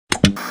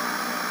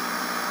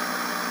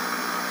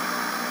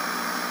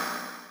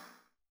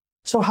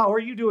So how are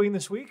you doing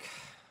this week?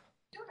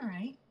 Doing all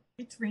right.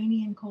 It's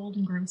rainy and cold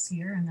and gross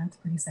here, and that's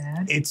pretty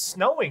sad. It's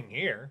snowing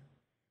here.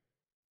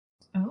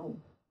 Oh,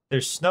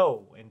 There's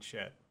snow and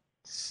shit.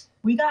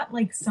 we got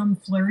like some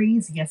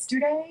flurries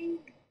yesterday,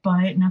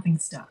 but nothing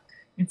stuck.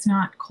 It's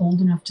not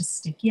cold enough to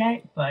stick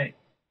yet, but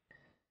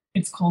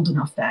it's cold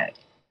enough that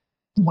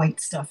white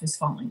stuff is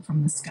falling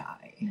from the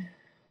sky.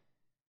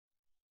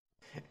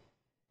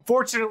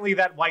 Fortunately,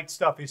 that white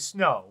stuff is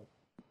snow.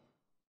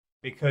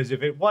 Because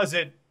if it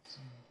wasn't,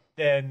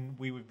 then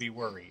we would be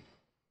worried.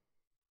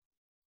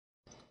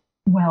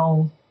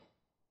 Well,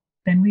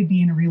 then we'd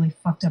be in a really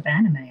fucked up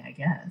anime, I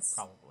guess.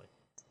 Probably.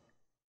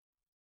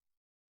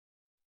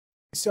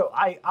 So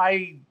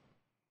I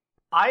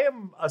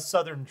am a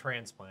southern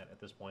transplant at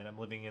this point. I'm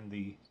living in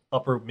the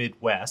upper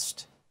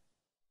Midwest,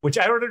 which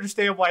I don't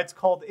understand why it's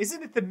called.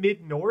 Isn't it the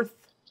mid-north?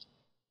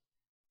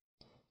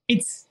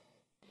 It's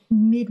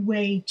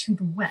midway to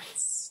the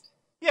west.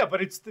 Yeah,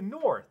 but it's the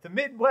north. The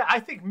Midwest. I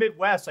think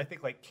Midwest, I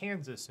think like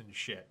Kansas and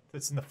shit.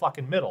 That's in the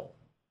fucking middle.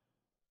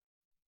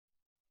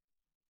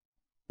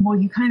 Well,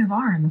 you kind of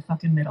are in the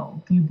fucking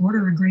middle. You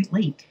border a Great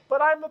Lake.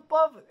 But I'm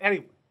above it.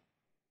 Anyway.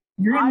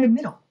 You're in the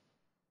middle.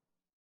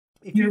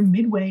 You're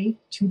midway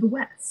to the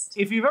west.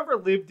 If you've ever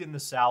lived in the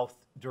South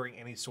during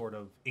any sort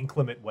of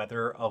inclement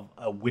weather of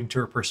a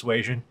winter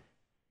persuasion,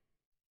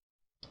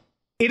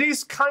 it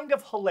is kind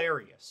of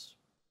hilarious.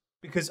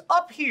 Because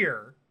up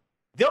here,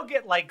 they'll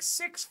get like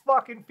 6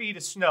 fucking feet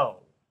of snow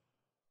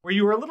where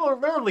you are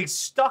literally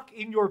stuck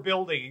in your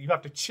building and you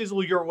have to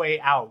chisel your way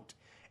out.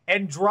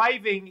 And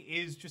driving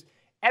is just...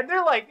 And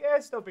they're like,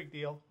 it's no big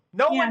deal.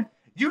 I'm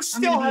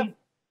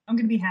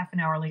going to be half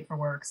an hour late for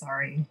work,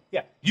 sorry.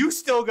 Yeah, you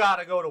still got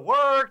to go to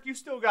work. You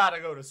still got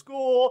to go to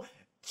school.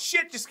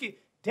 Shit just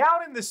keep...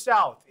 Down in the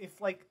South, if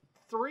like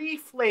 3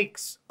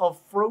 flakes of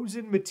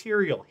frozen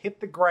material hit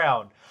the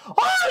ground, oh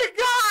my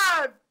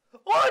God!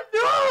 Oh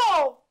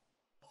no!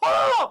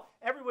 Oh!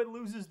 Everyone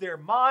loses their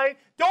mind.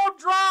 Don't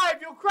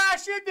drive! You'll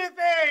crash into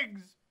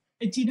things!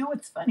 Do you know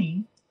what's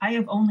funny? I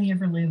have only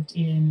ever lived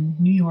in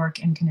New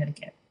York and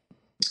Connecticut,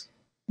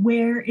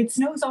 where it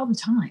snows all the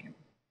time.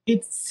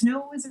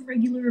 Snow is a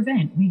regular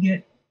event. We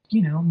get,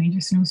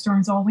 major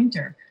snowstorms all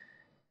winter.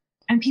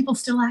 And people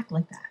still act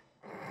like that.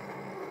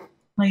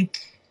 Like,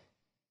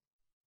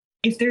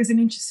 if there's an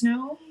inch of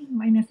snow,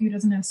 my nephew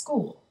doesn't have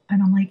school.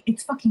 And I'm like,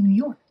 it's fucking New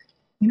York.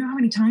 You know how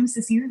many times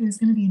this year there's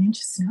going to be an inch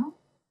of snow?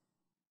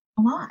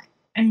 A lot.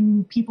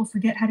 And people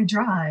forget how to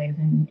drive.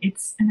 And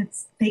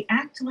they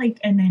act like,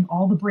 and then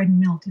all the bread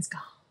and milk is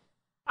gone.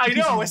 I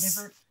know.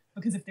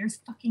 Because if there's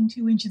fucking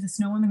 2 inches of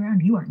snow on the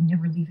ground, you are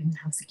never leaving the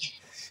house again.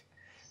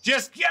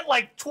 Just get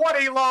like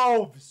 20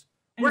 loaves.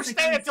 We're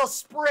staying until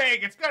spring.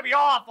 It's going to be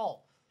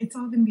awful. It's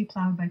all going to be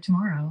plowed by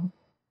tomorrow.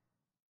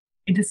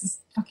 This is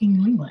fucking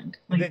New England.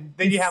 Like,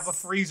 then you have a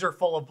freezer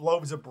full of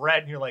loaves of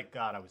bread and you're like,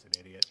 God, I was an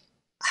idiot.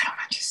 I don't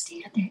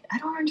understand it. I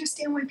don't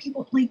understand why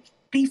people,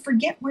 they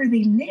forget where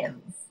they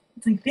live.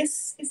 It's like,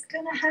 this is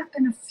going to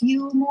happen a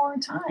few more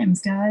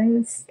times,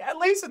 guys. At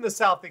least in the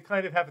South, they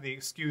kind of have the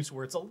excuse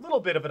where it's a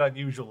little bit of an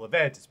unusual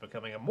event. It's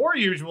becoming a more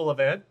usual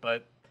event,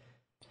 but...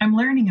 I'm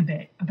learning a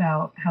bit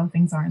about how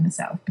things are in the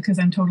South because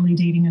I'm totally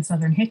dating a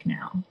Southern hick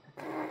now.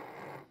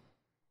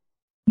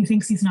 He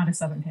thinks he's not a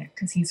Southern hick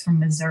because he's from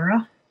Missouri.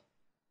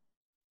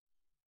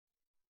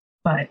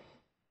 But...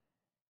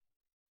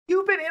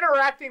 You've been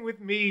interacting with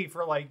me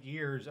for like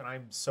years, and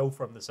I'm so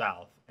from the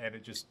South, and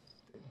it just...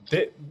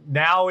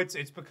 Now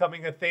it's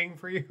becoming a thing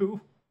for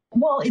you?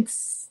 Well,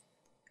 it's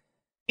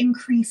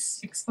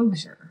increased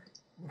exposure.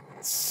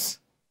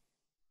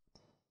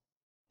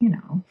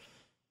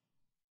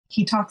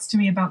 He talks to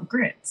me about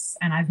grits,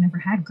 and I've never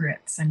had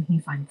grits, and he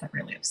finds that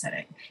really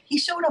upsetting. He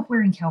showed up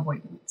wearing cowboy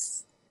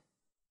boots.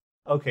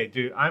 Okay,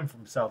 dude, I'm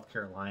from South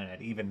Carolina,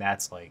 and even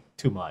that's like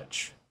too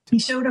much. He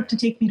showed up to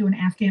take me to an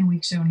Afghan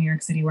Week show in New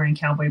York City wearing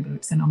cowboy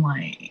boots, and I'm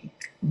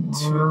like,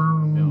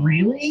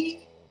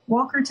 really?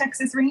 Walker,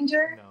 Texas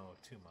Ranger? No,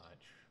 too much.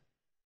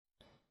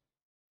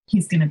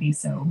 He's gonna be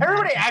so bad.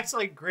 Everybody acts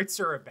like grits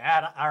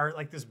are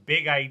like this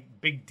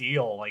big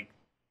deal. Like,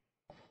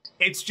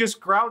 it's just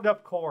ground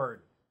up corn.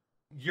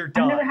 You're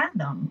done. I've never had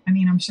them. I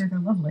mean, I'm sure they're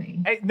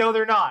lovely. No,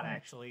 they're not,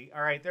 actually.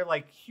 All right, they're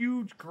like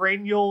huge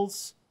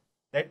granules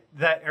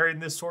that are in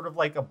this sort of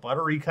like a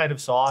buttery kind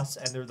of sauce,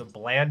 and they're the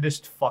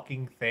blandest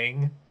fucking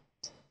thing.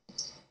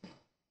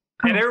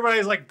 And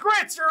everybody's like,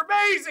 grits are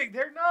amazing.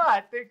 They're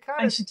not. They're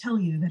kind of... I should tell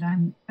you that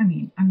I'm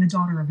the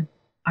daughter of an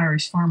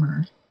Irish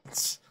farmer.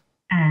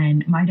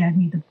 And my dad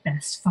made the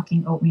best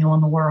fucking oatmeal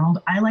in the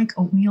world. I like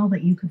oatmeal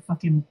that you could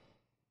fucking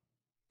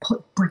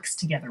put bricks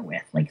together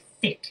with. Like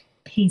thick,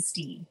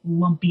 pasty,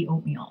 lumpy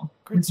oatmeal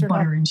with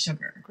butter and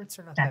sugar. Grits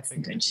are not That's that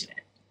big the good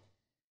shit.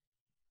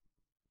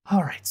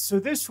 All right, so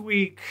this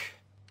week...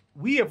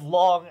 We have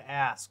long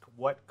asked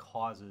what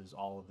causes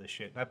all of this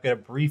shit. And I've got a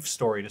brief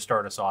story to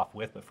start us off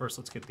with, but first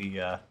let's get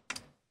the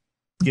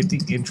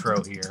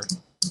intro here.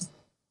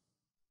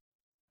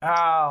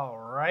 All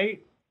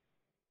right.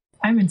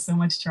 I'm in so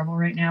much trouble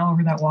right now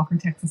over that Walker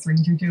Texas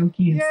Ranger joke.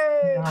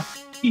 Yay!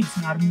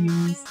 He's not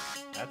amused.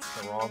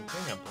 That's the wrong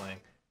thing I'm playing.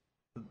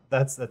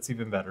 That's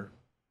even better.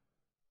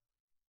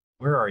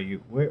 Where are you?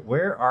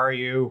 Where are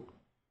you?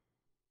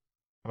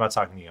 I'm not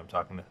talking to you. I'm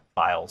talking to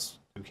Files,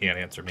 who can't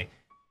answer me.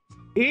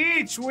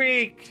 Each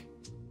week,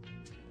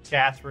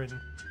 Catherine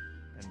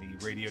and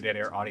the Radio Dead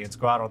Air audience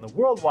go out on the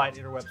worldwide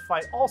interwebs,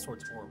 find all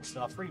sorts of horrible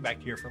stuff, bring back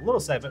here for a little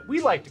segment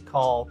we like to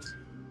call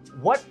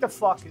What the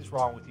Fuck is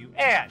Wrong with You?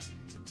 And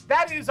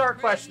that is our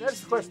question. That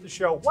is the question of the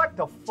show. What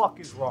the fuck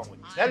is wrong with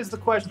you? That is the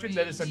question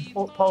that has been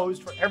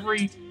posed for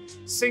every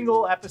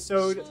single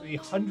episode, the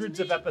hundreds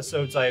of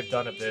episodes I have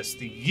done of this,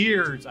 the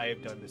years I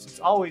have done this. It's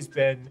always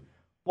been,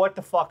 what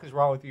the fuck is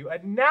wrong with you?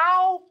 And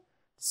now,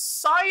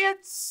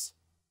 science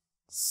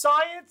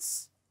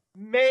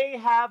may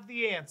have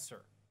the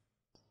answer.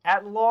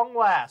 At long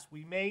last,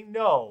 we may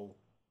know,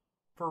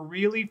 for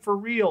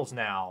reals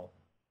now,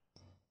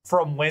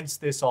 from whence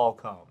this all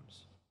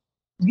comes.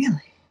 Really?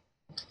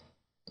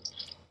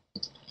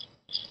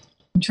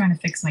 I'm trying to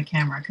fix my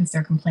camera because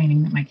they're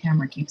complaining that my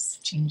camera keeps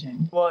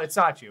changing. Well, it's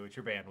not you. It's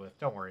your bandwidth.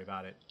 Don't worry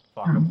about it.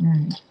 Fuck Oh, them.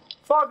 right.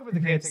 Fuck them with the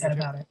I'm very can't upset take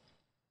about it.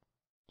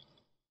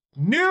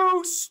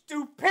 New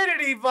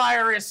stupidity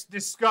virus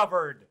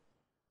discovered.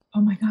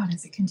 Oh my god,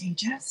 is it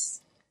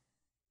contagious?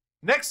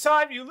 Next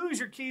time you lose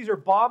your keys or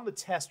bomb the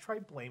test, try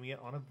blaming it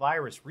on a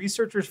virus.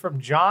 Researchers from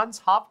Johns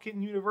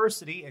Hopkins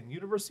University and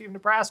University of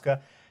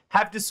Nebraska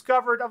have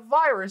discovered a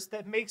virus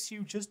that makes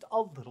you just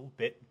a little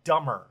bit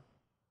dumber.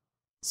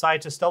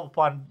 Scientists stumbled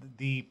upon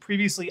the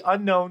previously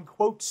unknown,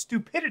 quote,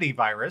 stupidity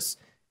virus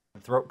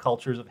in the throat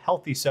cultures of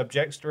healthy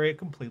subjects during a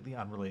completely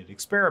unrelated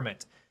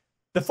experiment.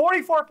 The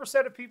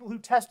 44% of people who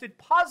tested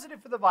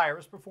positive for the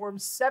virus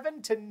performed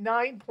 7 to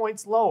 9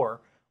 points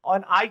lower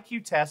on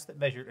IQ tests that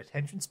measured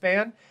attention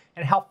span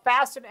and how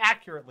fast and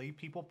accurately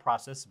people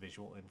process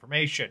visual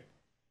information.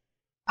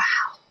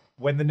 Wow.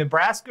 When the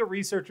Nebraska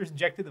researchers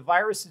injected the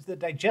virus into the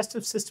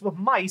digestive system of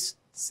mice,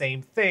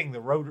 same thing. The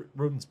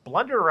rodents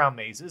blundered around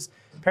mazes,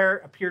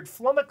 appeared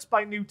flummoxed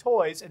by new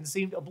toys, and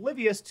seemed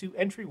oblivious to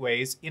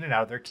entryways in and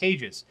out of their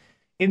cages.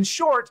 In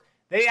short,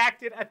 they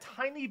acted a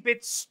tiny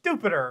bit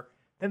stupider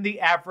than the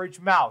average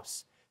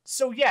mouse.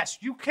 So yes,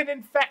 you can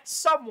infect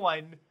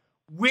someone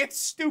with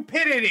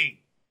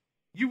stupidity.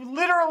 You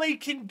literally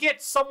can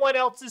get someone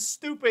else's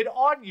stupid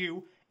on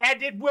you,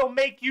 and it will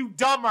make you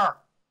dumber.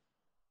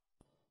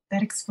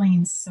 That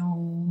explains so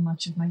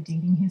much of my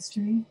dating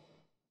history.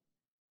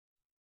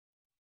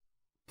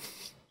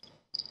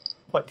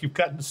 What, you've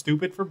gotten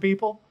stupid from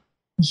people?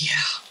 Yeah.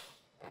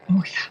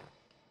 Oh, yeah.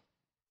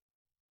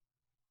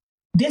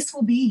 This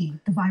will be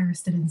the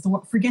virus that is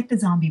forget the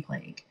zombie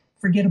plague.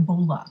 Forget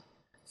Ebola.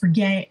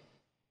 Forget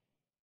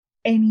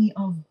any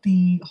of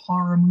the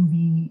horror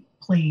movie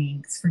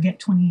plagues. Forget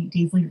 28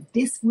 Days Later.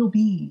 This will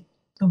be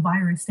the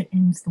virus that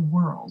ends the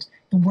world.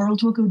 The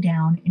world will go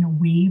down in a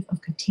wave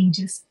of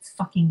contagious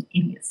fucking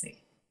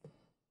idiocy.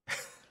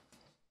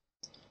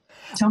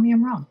 Tell me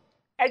I'm wrong.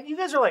 And you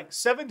guys are like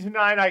 7 to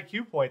 9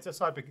 IQ points. That's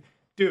not big.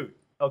 Dude,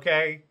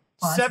 okay?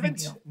 Well, 7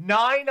 to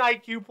 9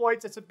 IQ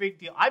points, that's a big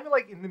deal. I'm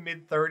like in the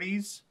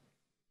mid-30s.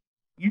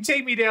 You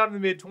take me down in the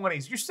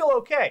mid-20s, you're still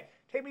okay.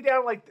 Take me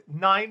down like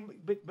 9,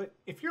 but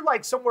if you're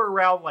like somewhere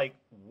around like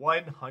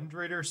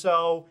 100 or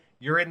so,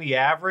 you're in the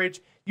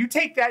average. You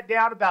take that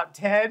down about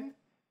 10,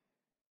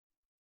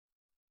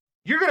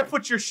 you're going to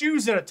put your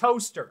shoes in a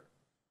toaster.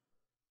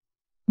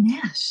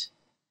 Nash.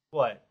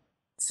 What?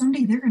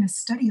 Someday they're going to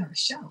study our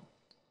show.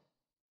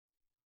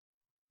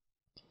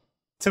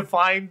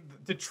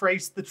 To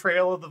trace the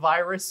trail of the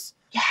virus?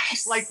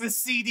 Yes. Like the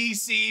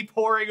CDC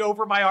pouring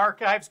over my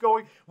archives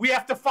going, we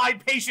have to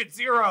find patient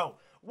 0.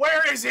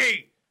 Where is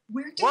he?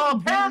 Well,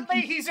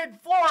 apparently he's in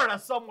Florida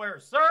somewhere,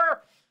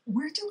 sir.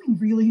 We're doing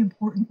really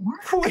important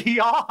work. We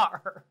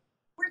are.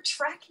 We're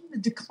tracking the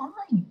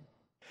decline.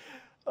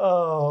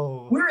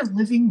 Oh. We're a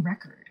living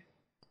record.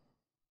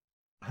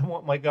 I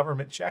want my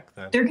government check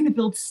then. They're going to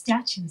build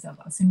statues of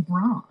us in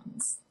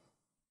bronze.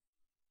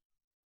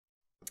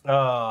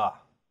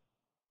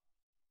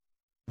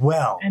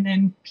 Well. And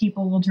then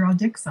people will draw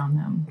dicks on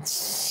them.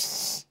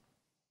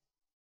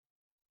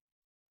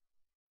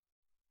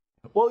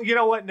 Well, you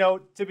know what? No,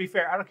 to be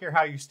fair, I don't care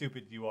how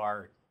stupid you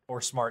are or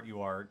smart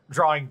you are.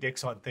 Drawing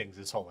dicks on things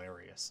is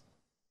hilarious.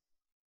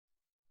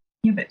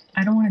 Yeah, but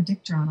I don't want a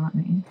dick drawn on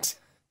me.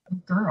 I'm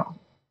a girl.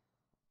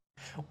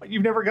 What,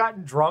 you've never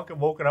gotten drunk and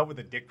woken up with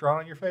a dick drawn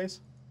on your face?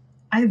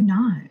 I have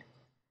not.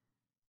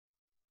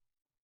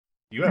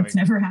 That's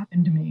never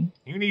happened to me.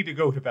 You need to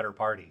go to better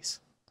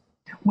parties.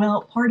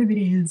 Well, part of it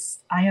is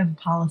I have a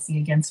policy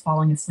against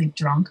falling asleep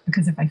drunk,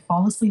 because if I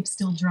fall asleep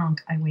still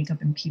drunk, I wake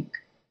up and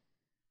puke.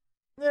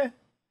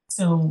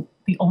 So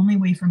the only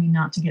way for me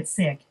not to get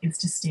sick is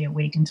to stay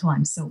awake until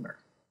I'm sober.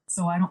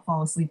 So I don't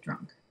fall asleep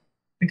drunk,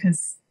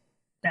 because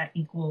that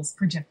equals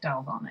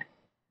projectile vomit.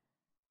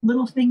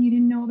 Little thing you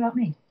didn't know about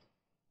me.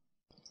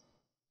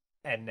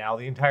 And now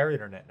the entire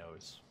internet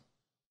knows.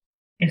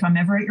 If I'm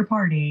ever at your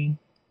party,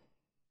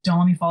 don't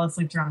let me fall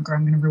asleep drunk or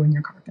I'm going to ruin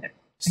your carpet.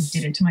 I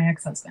did it to my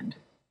ex-husband.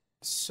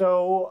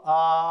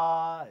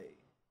 So,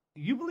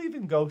 you believe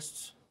in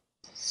ghosts?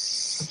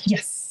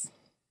 Yes.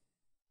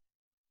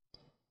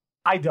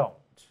 I don't.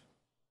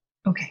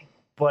 Okay.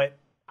 But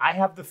I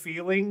have the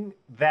feeling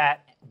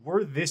that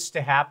were this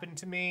to happen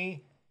to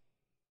me,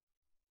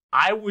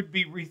 I would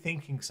be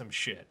rethinking some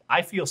shit.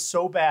 I feel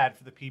so bad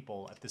for the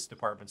people at this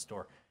department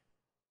store.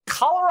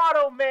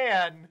 Colorado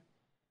man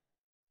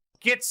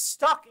gets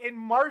stuck in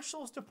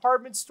Marshall's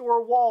department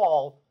store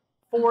wall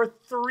for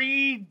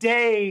 3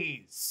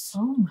 days.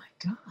 Oh my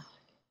God.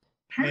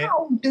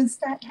 How does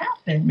that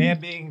happen?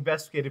 Man being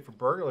investigated for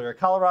burglary. A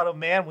Colorado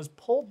man was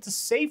pulled to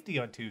safety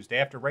on Tuesday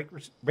after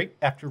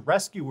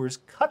rescuers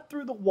cut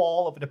through the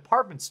wall of a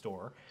department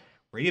store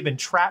where he had been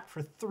trapped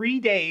for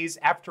 3 days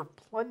after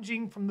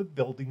plunging from the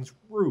building's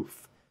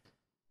roof.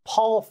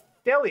 Paul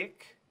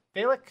Falick,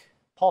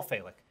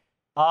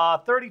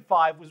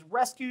 35, was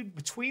rescued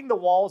between the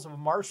walls of a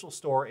Marshall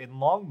store in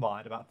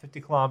Longmont, about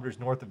 50 kilometers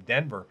north of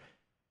Denver.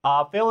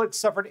 Falick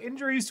suffered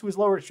injuries to his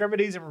lower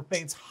extremities and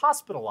remains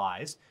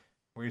hospitalized,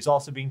 where he's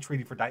also being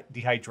treated for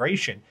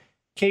dehydration.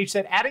 Cage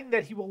said, adding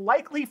that he will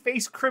likely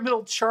face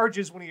criminal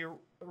charges when he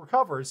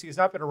recovers. He has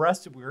not been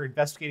arrested. We are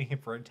investigating him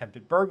for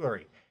attempted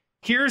burglary.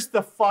 Here's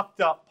the fucked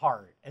up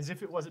part, as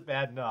if it wasn't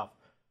bad enough.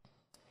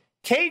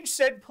 Cage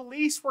said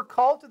police were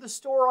called to the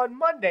store on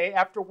Monday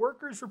after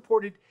workers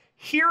reported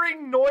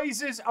hearing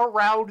noises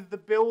around the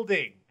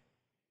building.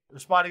 The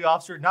responding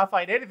officer did not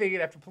find anything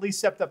after police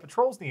stepped up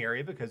patrols in the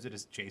area because it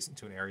is adjacent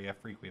to an area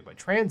frequented by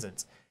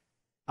transients.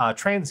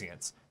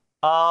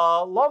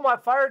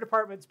 Longmont Fire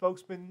Department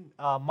spokesman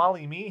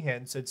Molly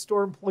Meehan said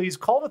store employees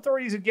called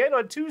authorities again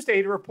on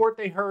Tuesday to report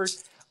they heard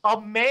a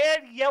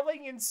man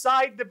yelling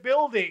inside the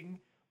building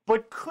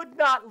but could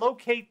not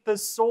locate the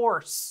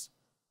source.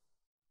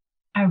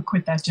 I would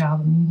quit that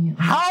job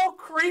immediately. How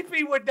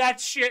creepy would that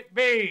shit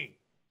be?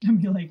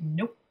 I'd be like,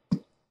 nope.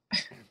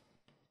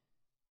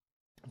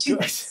 Two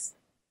things.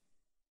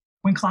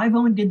 When Clive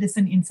Owen did this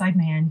in Inside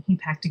Man, he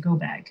packed a go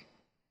bag.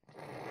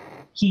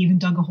 He even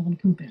dug a hole to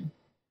poop in.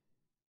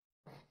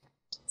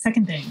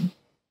 Second thing,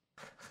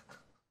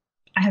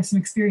 I have some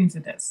experience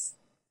with this.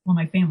 Well,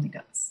 my family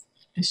does.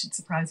 This should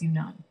surprise you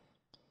none.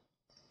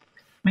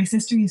 My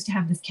sister used to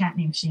have this cat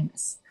named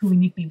Seamus, who we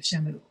nicknamed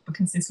Shamu,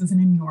 because this was an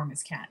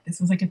enormous cat.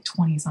 This was like a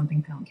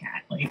 20-something pound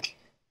cat. Like,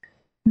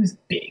 he was a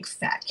big,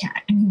 fat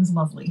cat, and he was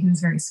lovely. He was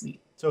very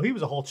sweet. So he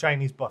was a whole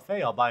Chinese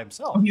buffet all by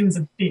himself. Oh, he was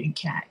a big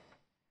cat.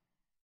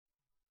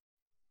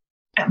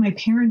 At my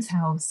parents'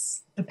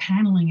 house, the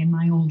paneling in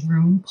my old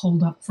room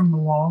pulled up from the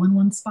wall in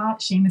one spot.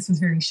 Seamus was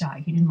very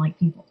shy. He didn't like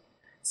people.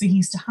 So he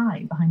used to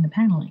hide behind the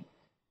paneling.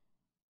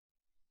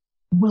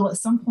 Well, at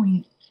some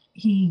point,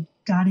 he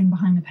got in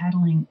behind the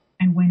paneling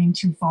and went in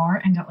too far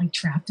and got like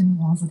trapped in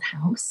the walls of the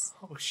house.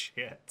 Oh,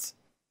 shit.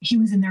 He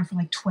was in there for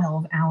like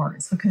 12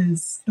 hours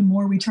because the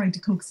more we tried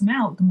to coax him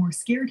out, the more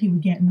scared he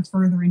would get and the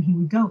further in he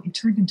would go. It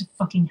turned into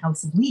fucking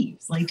House of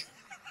Leaves. Like,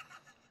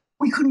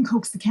 we couldn't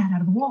coax the cat out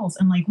of the walls.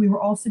 And like, we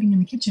were all sitting in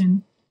the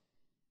kitchen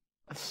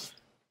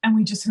and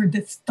we just heard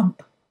this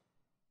thump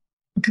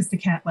because the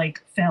cat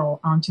like fell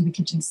onto the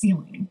kitchen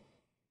ceiling.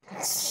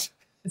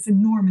 This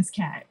enormous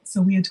cat.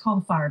 So we had to call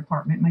the fire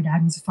department. My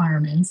dad was a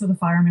fireman. So the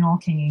firemen all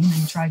came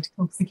and tried to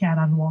coax the cat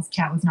out of the walls. The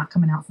cat was not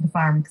coming out for the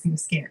fireman because he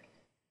was scared.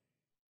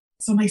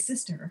 So my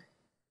sister,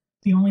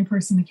 the only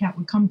person the cat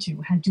would come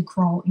to, had to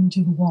crawl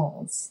into the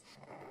walls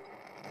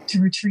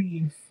to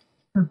retrieve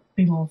her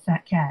big old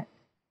fat cat.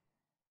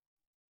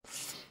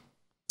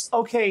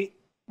 Okay,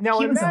 now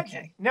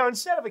Now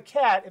instead of a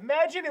cat,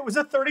 imagine it was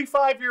a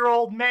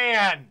 35-year-old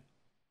man.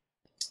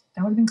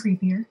 That would have been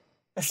creepier.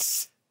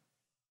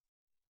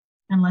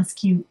 And less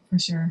cute, for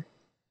sure.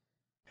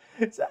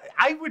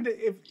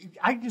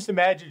 I just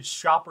imagine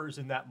shoppers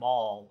in that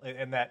mall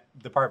and that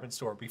department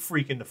store be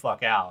freaking the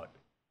fuck out.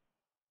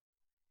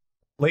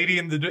 Lady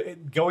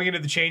going into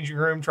the changing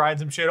room, trying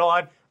some shit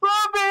on.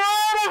 Let me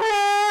out of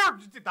here!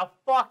 Just the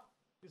fuck.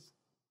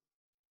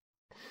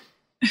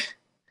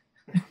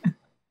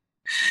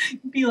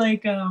 Be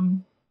like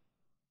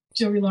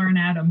Joey Lauren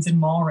Adams in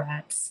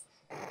Mallrats,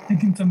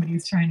 thinking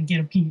somebody's trying to get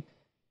a peep.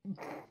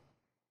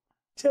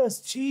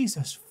 Just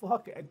Jesus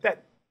fuck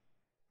that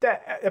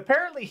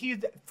apparently he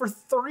for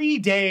 3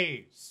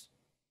 days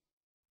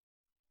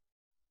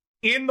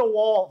in the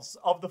walls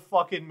of the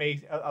fucking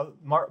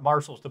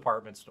Marshall's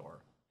department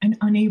store and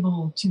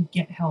unable to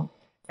get help.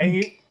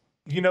 And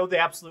you know the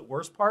absolute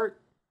worst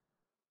part?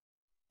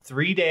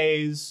 3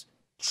 days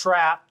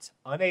trapped,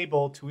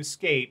 unable to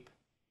escape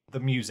the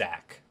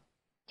Muzak.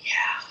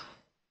 Yeah.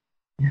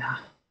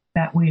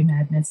 That way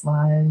madness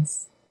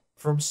lies.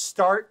 From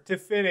start to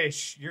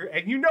finish,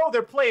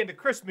 they're playing the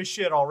Christmas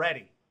shit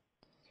already.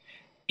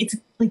 It's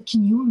like,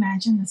 can you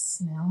imagine the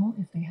smell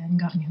if they hadn't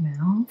gotten him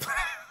out?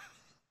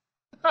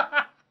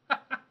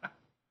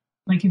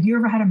 Like, have you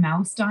ever had a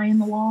mouse die in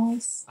the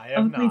walls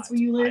of the place where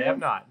you live? I have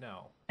not,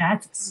 no.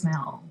 That's a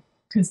smell.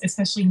 Because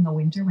especially in the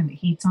winter when the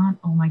heat's on,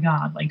 oh my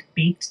God, like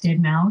baked dead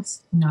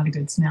mouse, not a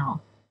good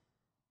smell.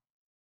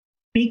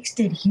 Baked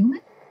dead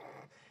human?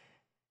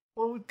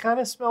 Well, it would kind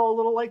of smell a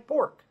little like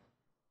pork.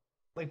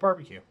 Like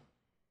barbecue.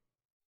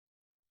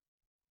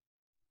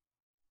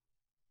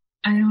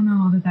 I don't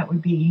know that that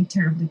would be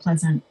terribly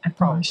pleasant at the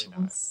Probably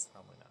Marshalls.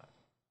 not. Probably not.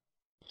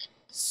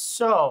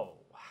 So,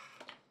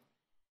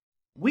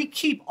 we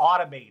keep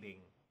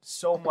automating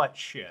so much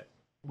shit.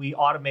 We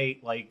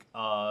automate, like,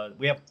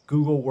 we have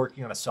Google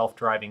working on a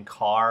self-driving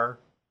car.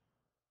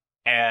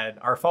 And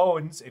our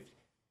phones, if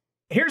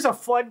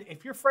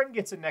your friend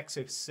gets a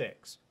Nexus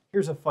 6,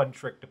 here's a fun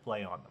trick to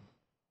play on them.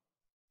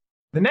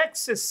 The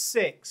Nexus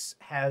 6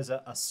 has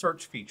a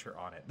search feature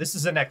on it. This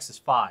is a Nexus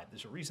 5.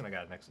 There's a reason I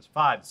got a Nexus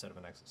 5 instead of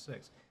a Nexus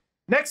 6.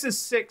 Nexus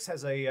 6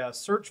 has a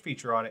search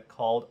feature on it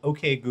called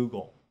OK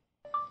Google.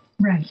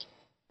 Right.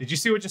 Did you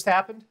see what just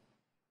happened?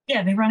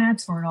 Yeah, they run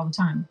ads for it all the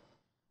time.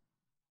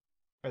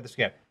 Try this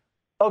again.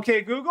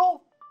 OK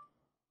Google,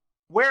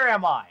 where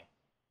am I?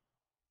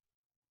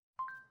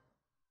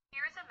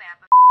 Here's a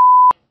map of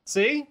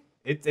See?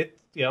 It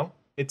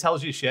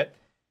tells you shit.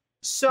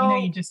 So You know,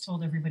 you just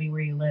told everybody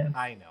where you live.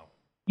 I know.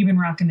 You've been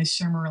rocking this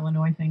Shermer,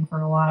 Illinois thing for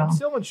a while. I'm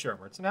still in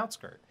Shermer. It's an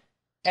outskirt.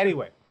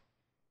 Anyway.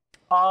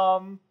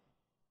 So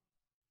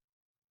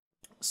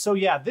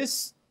yeah, you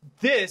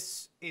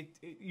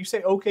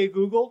say okay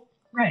Google,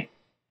 Right.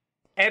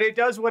 and it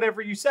does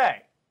whatever you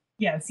say.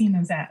 Yeah, I've seen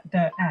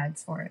the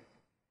ads for it.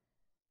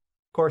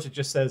 Of course, it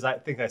just says, I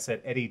think I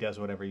said Eddie does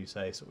whatever you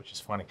say, so which is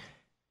funny.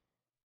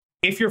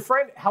 If your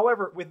friend,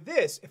 however, with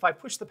this, if I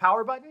push the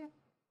power button,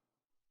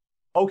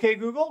 okay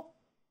Google,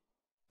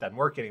 doesn't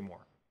work anymore.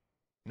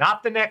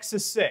 Not the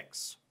Nexus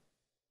 6.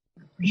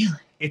 Really?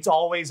 It's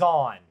always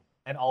on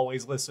and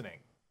always listening.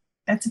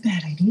 That's a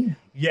bad idea.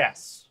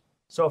 Yes.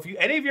 So if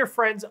any of your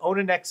friends own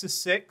a Nexus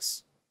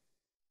 6,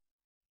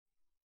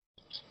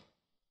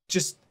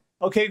 just,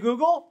 okay,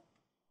 Google,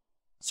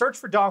 search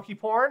for donkey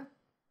porn.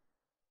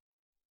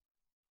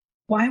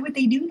 Why would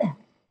they do that?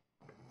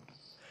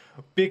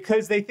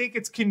 Because they think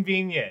it's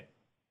convenient.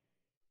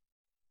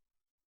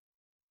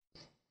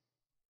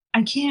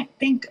 I can't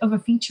think of a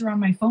feature on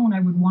my phone I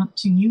would want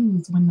to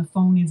use when the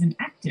phone isn't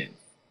active.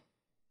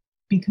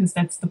 Because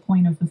that's the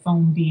point of the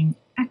phone being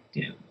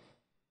active.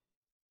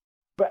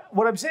 But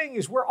what I'm saying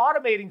is we're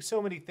automating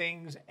so many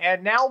things,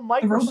 and now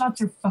The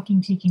robots are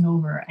fucking taking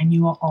over, and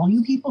all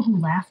you people who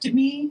laughed at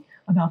me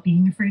about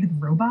being afraid of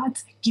the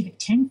robots, give it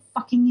 10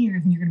 fucking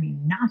years and you're going to be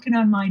knocking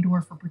on my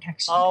door for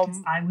protection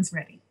because I was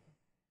ready.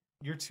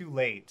 You're too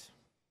late.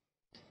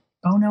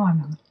 Oh, no, I'm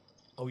not.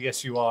 Oh,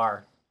 yes, you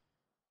are.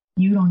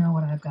 You don't know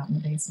what I've got in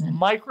the basement.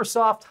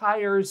 Microsoft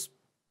hires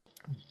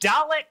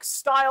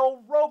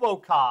Dalek-style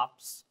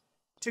Robocops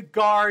to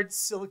guard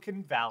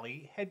Silicon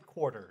Valley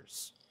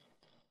headquarters.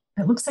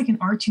 That looks like an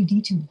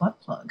R2-D2 butt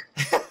plug.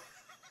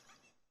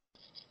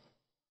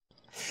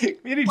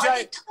 It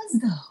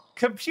does, though.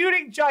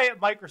 Computing giant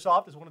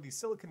Microsoft is one of these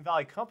Silicon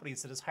Valley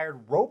companies that has hired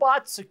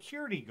robot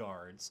security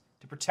guards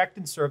to protect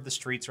and serve the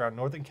streets around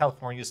Northern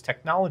California's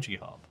technology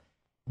hub.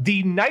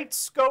 The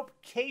Nightscope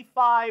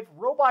K5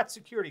 robot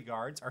security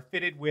guards are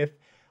fitted with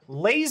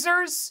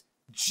lasers,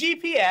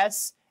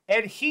 GPS,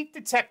 and heat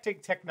detecting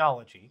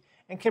technology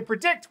and can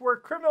predict where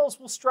criminals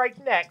will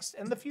strike next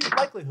and the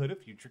likelihood of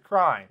future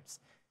crimes.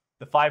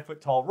 The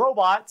 5-foot-tall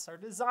robots are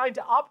designed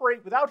to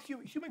operate without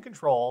human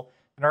control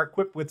and are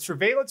equipped with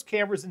surveillance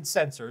cameras and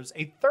sensors,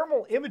 a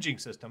thermal imaging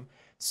system,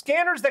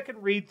 scanners that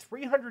can read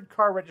 300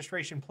 car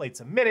registration plates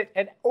a minute,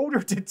 and odor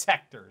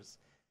detectors.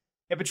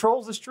 It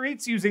patrols the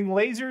streets using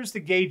lasers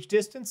to gauge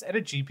distance and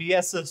a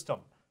GPS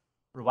system.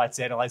 Robots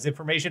analyze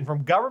information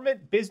from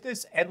government,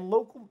 business, and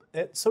local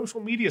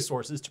social media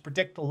sources to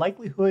predict the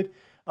likelihood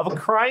of a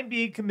crime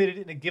being committed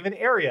in a given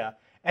area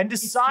and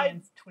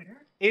decide...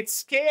 It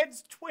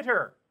scans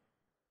Twitter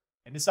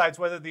and decides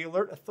whether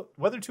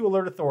to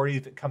alert authorities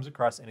if it comes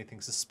across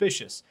anything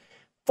suspicious.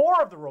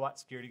 4 of the robot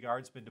security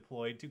guards have been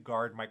deployed to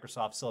guard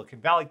Microsoft's Silicon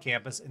Valley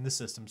campus in the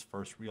system's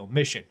first real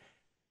mission.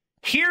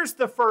 Here's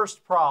the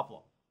first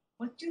problem.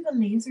 What do the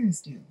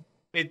lasers do?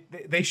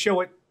 They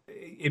show it.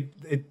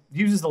 It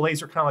uses the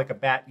laser kind of like a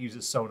bat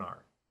uses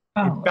sonar.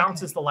 Oh, it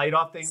bounces the light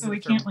off things. So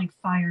it can't like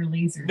fire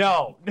lasers.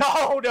 No.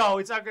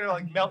 It's not going to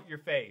like melt your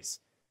face.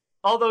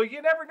 Although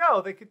you never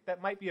know.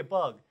 That might be a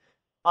bug.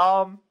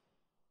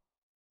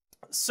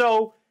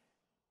 So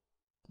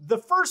the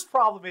first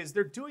problem is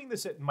they're doing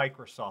this at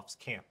Microsoft's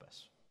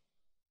campus.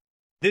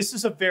 This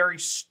is a very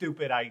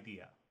stupid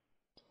idea.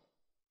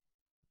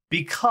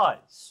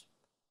 Because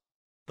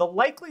the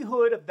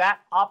likelihood of that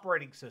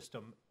operating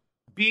system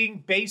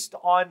being based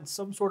on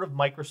some sort of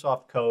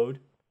Microsoft code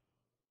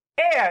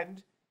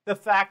and the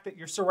fact that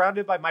you're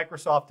surrounded by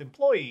Microsoft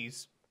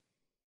employees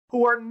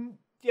who are,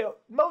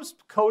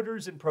 most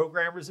coders and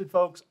programmers and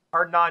folks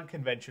are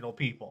non-conventional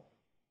people.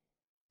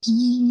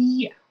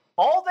 Yeah.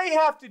 All they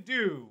have to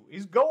do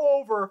is go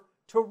over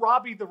to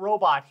Robbie the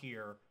Robot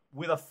here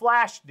with a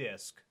flash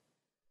disk,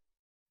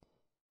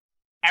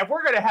 and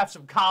we're going to have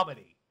some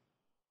comedy.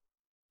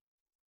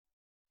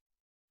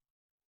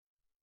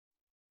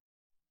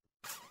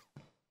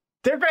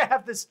 They're going to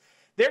have this,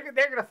 they're going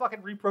to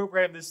fucking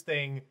reprogram this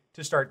thing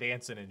to start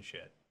dancing and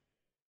shit.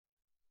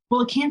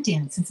 Well, it can't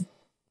dance. It's a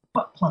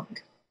butt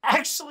plug.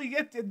 Actually,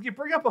 you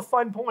bring up a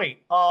fun point.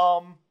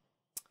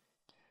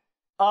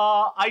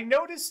 I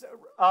noticed,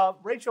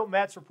 Rachel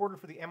Metz, reporter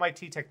for the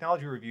MIT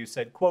Technology Review,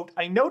 said, quote,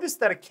 I noticed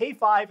that a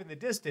K5 in the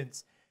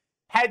distance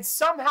had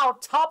somehow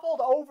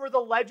toppled over the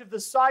ledge of the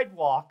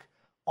sidewalk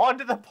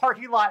onto the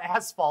parking lot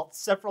asphalt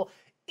several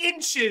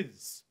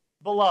inches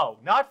below,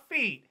 not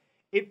feet.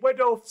 It went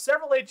over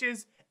several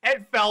inches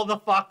and fell the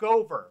fuck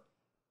over.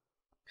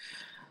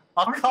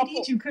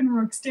 R2-D2 couldn't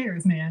work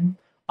stairs, man.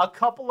 A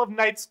couple of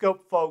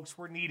Nightscope folks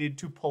were needed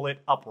to pull it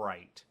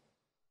upright.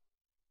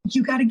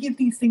 You gotta give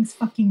these things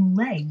fucking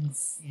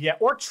legs. Yeah,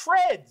 or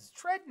treads.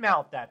 Tread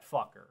mount that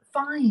fucker.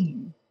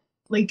 Fine.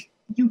 Like,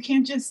 you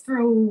can't just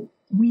throw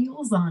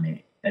wheels on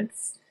it.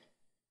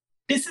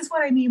 This is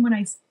what I mean when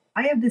I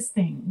have this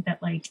thing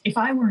that, like, if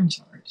I were in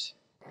charge,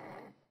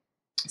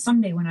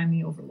 someday when I'm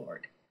the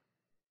overlord,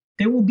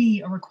 there will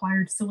be a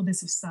required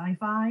syllabus of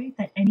sci-fi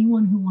that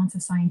anyone who wants a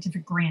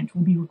scientific grant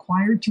will be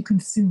required to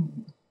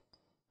consume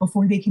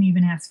before they can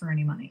even ask for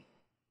any money.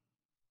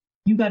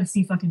 You gotta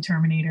see fucking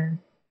Terminator.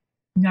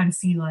 You gotta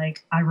see,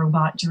 like,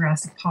 iRobot,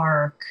 Jurassic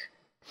Park.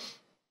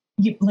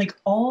 Like,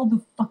 all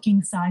the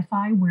fucking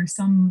sci-fi where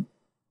some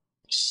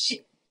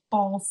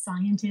shitball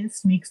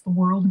scientist makes the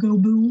world go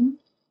boom.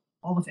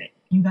 All of it.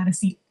 You gotta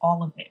see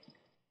all of it.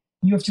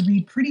 You have to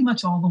read pretty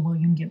much all the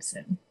William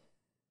Gibson.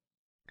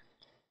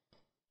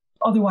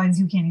 Otherwise,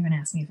 you can't even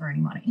ask me for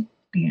any money.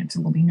 The answer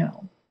will be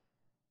no.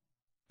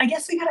 I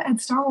guess we gotta add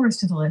Star Wars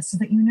to the list so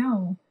that you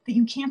know that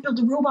you can't build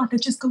a robot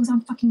that just goes on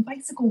fucking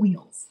bicycle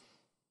wheels.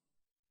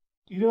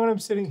 You know what I'm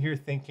sitting here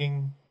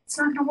thinking? It's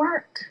not gonna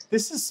work.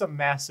 This is some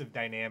massive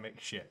dynamic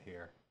shit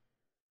here.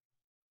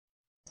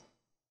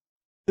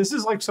 This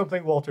is like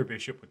something Walter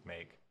Bishop would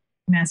make.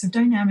 Massive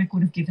Dynamic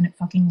would have given it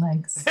fucking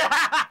legs.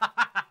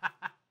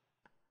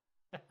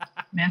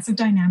 Massive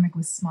Dynamic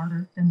was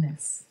smarter than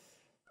this.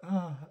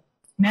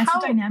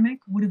 Massive Dynamic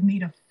would have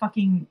made a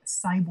fucking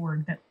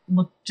cyborg that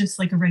looked just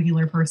like a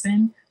regular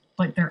person,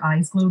 but their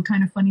eyes glowed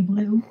kind of funny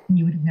blue, and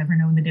you would have never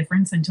known the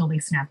difference until they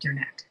snapped your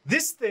neck.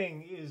 This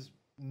thing is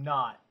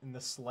not in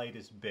the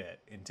slightest bit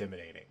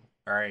intimidating.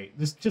 All right,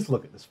 just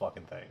look at this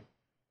fucking thing.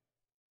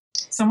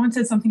 Someone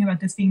said something about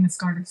this being the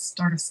start of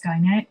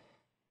Skynet.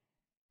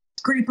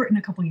 Great Britain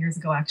a couple years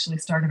ago actually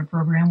started a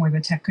program where the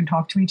tech could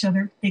talk to each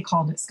other. They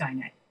called it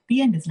Skynet. The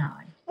end is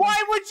nigh. Why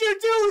would you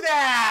do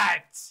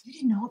that? You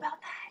didn't know about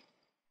that?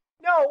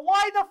 No,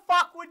 why the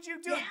fuck would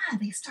you do? Yeah,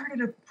 they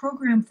started a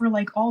program for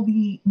like all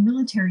the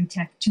military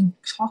tech to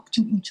talk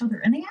to each other,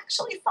 and they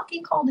actually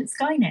fucking called it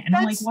Skynet. And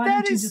I'm like, why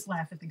don't you just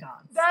laugh at the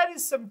gods? That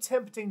is some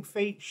tempting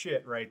fate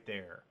shit right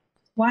there.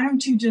 Why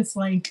don't you just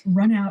like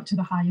run out to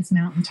the highest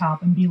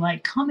mountaintop and be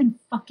like, come and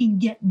fucking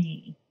get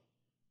me?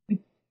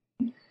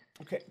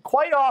 Okay,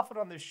 quite often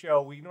on this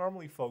show, we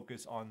normally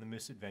focus on the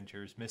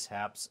misadventures,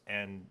 mishaps,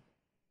 and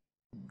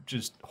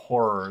just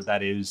horror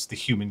that is the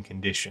human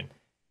condition.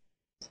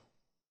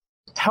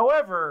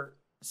 However,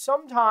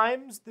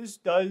 sometimes this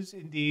does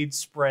indeed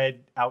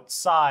spread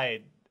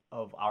outside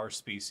of our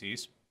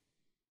species.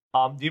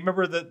 Do you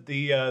remember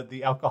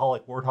the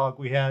alcoholic warthog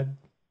we had?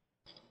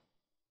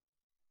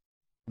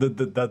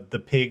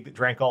 The pig that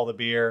drank all the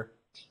beer?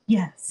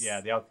 Yes.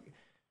 Yeah.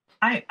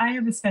 I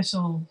have a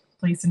special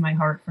place in my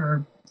heart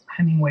for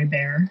Hemingway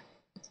Bear.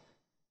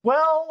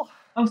 Well,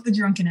 of the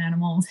drunken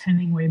animals,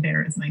 Hemingway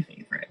Bear is my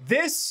favorite.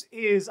 This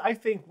is, I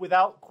think,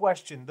 without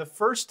question, the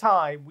first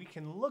time we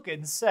can look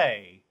and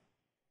say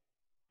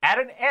at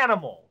an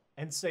animal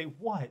and say,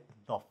 what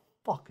the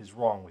fuck is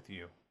wrong with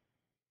you?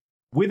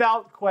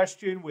 Without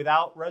question,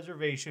 without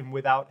reservation,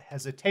 without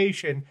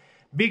hesitation,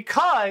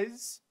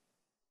 because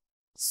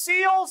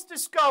seals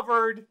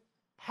discovered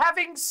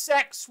having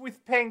sex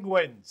with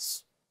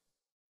penguins.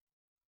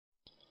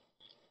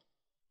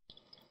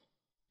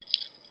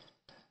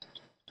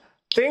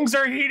 Things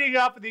are heating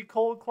up in the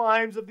cold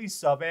climes of the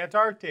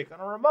subantarctic. On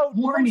a remote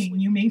warning,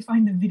 you may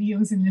find the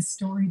videos in this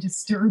story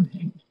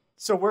disturbing.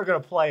 So we're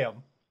gonna play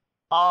them.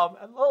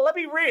 Let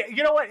me read.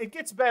 You know what? It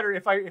gets better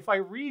if I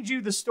read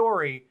you the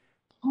story.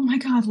 Oh my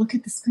God! Look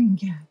at the screen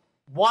cap.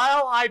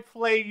 While I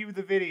play you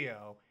the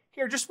video.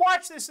 Here, just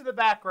watch this in the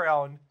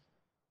background.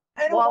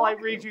 While I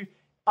read you.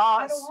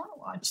 I don't want to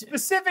watch it.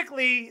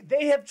 Specifically,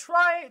 they have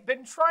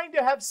been trying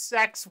to have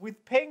sex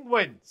with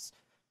penguins.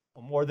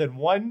 More than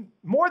one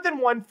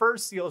fur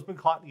seal has been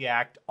caught in the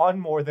act on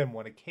more than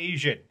one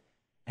occasion.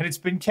 And it's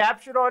been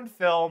captured on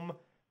film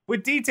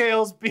with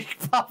details being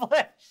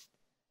published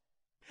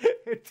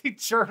in the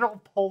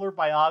journal Polar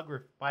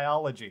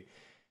Biology.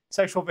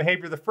 Sexual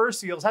behavior of the fur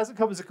seals hasn't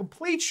come as a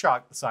complete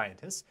shock to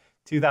scientists.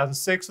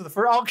 2006 with the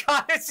fur... Oh,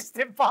 God, it's just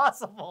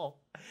impossible.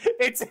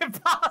 It's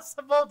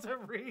impossible to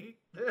read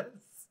this.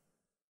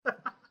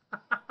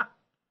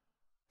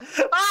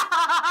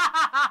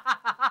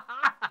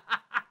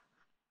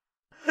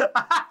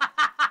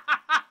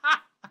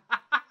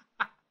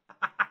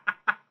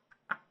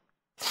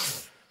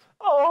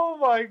 Oh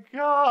my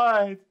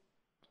God.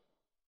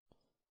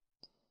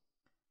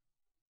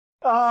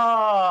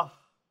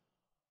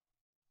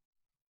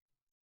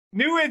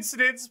 New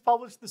incidents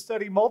published the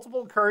study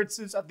multiple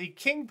occurrences of the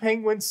king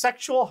penguin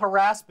sexual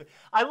harassment.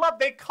 I love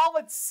they call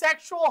it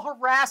sexual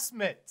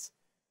harassment.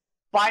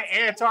 by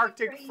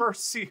Antarctic fur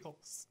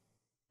seals.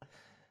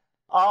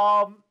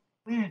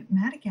 Man,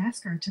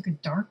 Madagascar took a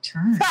dark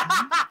turn.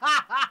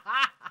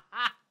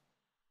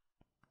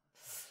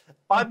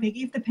 They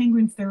gave the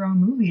penguins their own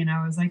movie, and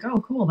I was like, oh,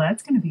 cool,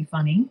 that's going to be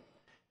funny.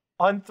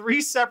 On 3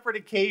 separate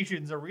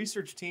occasions, a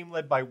research team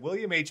led by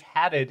William H.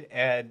 Haddad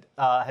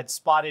had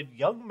spotted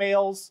young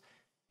male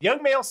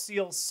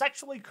seals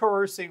sexually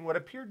coercing what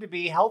appeared to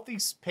be healthy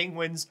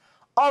penguins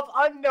of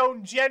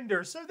unknown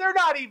gender. So they're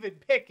not even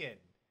picking.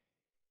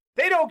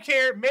 They don't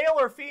care, male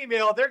or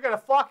female, they're going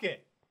to fuck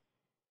it.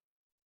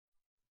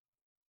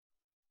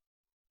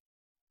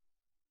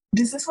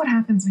 This is what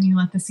happens when you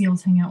let the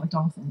seals hang out with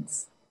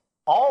dolphins.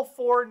 All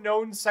 4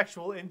 known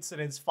sexual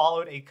incidents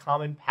followed a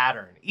common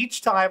pattern.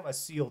 Each time, a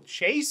seal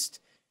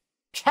chased,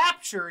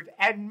 captured,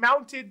 and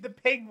mounted the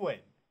penguin.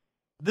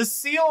 The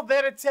seal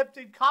then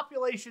attempted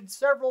copulation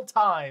several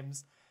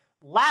times,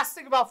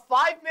 lasting about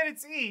 5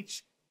 minutes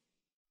each,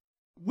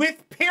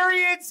 with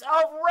periods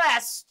of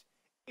rest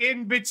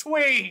in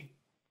between.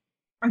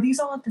 Are these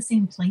all at the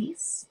same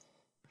place?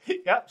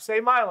 Yep,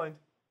 same island.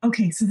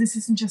 Okay, so this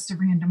isn't just a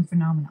random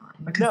phenomenon,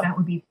 because that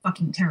would be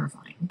fucking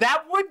terrifying.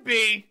 That would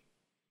be.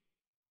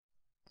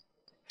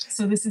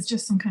 So this is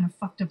just some kind of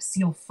fucked up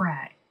seal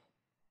frat.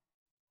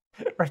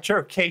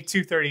 Retro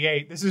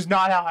K238. This is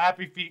not how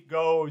Happy Feet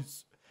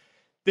goes.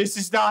 This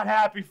is not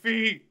Happy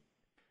Feet.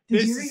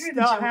 Did you ever hear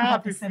the joke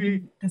about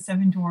the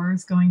seven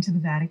dwarves going to the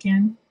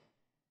Vatican?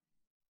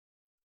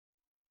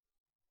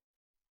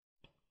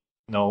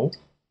 No.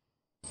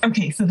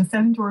 Okay, so the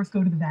 7 dwarves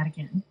go to the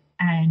Vatican,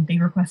 and they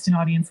request an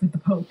audience with the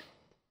Pope.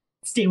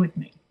 Stay with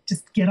me.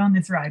 Just get on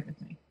this ride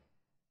with me.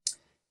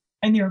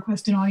 And they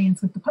request an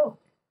audience with the Pope.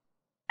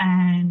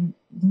 And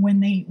when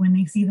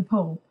they see the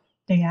Pope,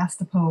 they ask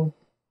the Pope,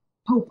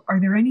 "Pope, are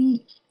there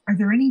any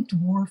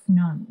dwarf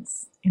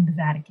nuns in the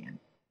Vatican?"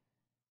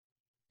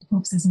 The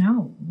Pope says,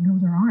 No,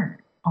 there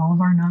aren't. All of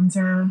our nuns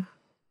are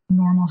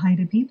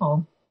normal-heighted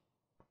people.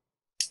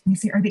 And you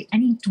say, "Are there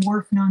any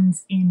dwarf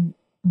nuns in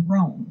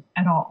Rome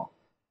at all?"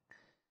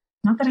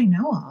 "Not that I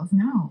know of,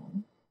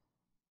 no."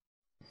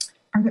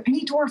 "Are there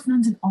any dwarf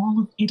nuns in all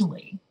of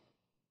Italy?"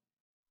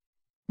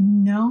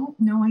 No,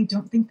 I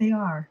don't think they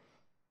are."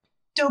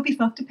 "Dopey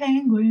fucked a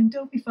penguin,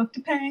 dopey fucked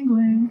a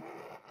penguin."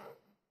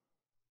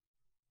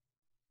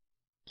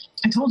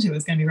 I told you it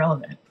was going to be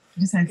relevant.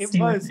 You just had to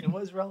stay with me. It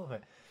was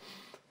relevant.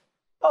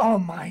 Oh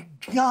my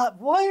God.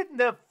 What in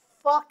the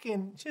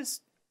fucking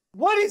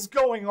what is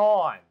going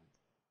on?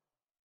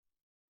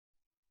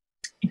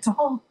 It's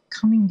all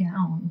coming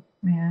down,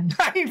 man.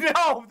 I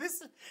know.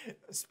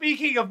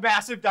 Speaking of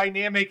massive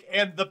dynamic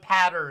and the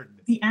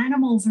pattern. The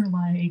animals are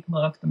like,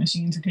 look, the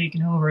machines are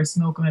taking over.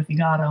 Smoke them if you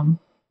got them.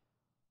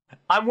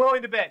 I'm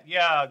willing to bet,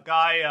 yeah, a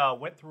guy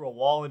went through a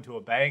wall into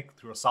a bank,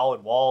 through a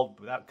solid wall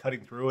without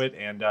cutting through it,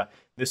 and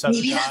this other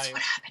Maybe guy... that's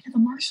what happened to the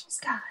Marshall's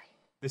guy.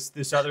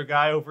 This other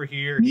guy over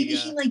here... Maybe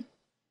he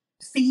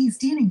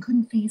phased in and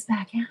couldn't phase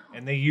back out.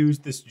 And they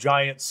used this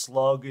giant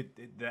slug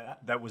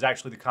that was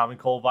actually the common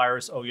cold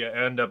virus. Oh,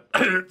 yeah, and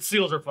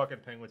seals are fucking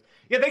penguins.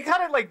 Yeah, they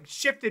kind of,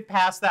 shifted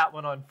past that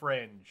one on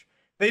Fringe.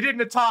 They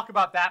didn't talk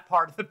about that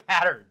part of the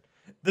pattern.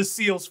 The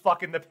seals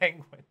fucking the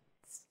penguins.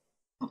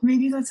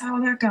 Maybe that's how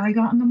that guy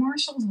got in the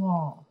Marshall's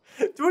wall.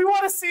 Do we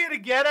want to see it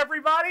again,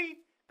 everybody?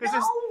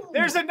 Because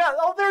there's another.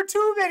 Oh, there are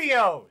 2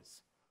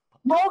 videos.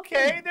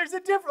 Okay, there's a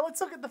different. Let's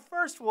look at the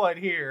first one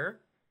here.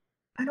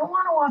 I don't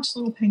want to watch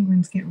little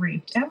penguins get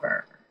raped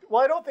ever.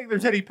 Well, I don't think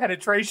there's any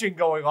penetration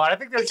going on. I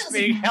think they're just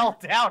being held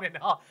down and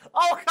oh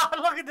God,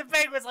 look at the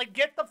penguins!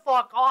 Get the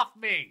fuck off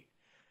me!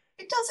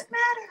 It doesn't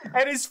matter.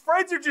 And his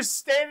friends are just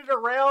standing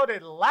around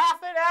and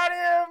laughing at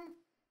him.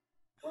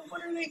 Well,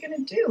 what are they gonna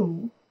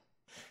do?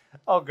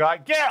 Oh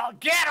God,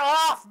 get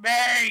off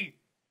me!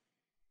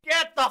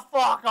 Get the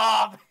fuck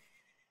off!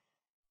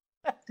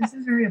 This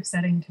is very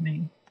upsetting to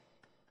me.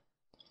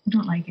 I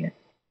don't like it.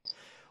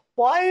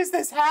 Why is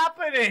this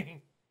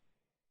happening?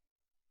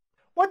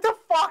 What the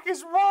fuck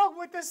is wrong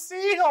with the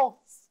seals?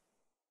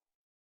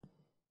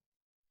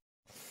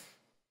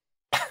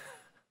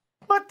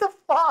 What the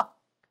fuck?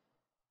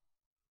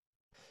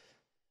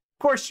 Of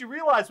course, you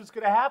realize what's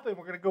going to happen.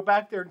 We're going to go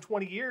back there in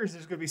 20 years.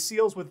 There's going to be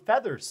seals with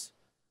feathers.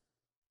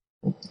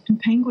 And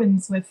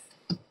penguins with...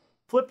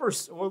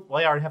 Flippers. Well,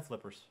 they already have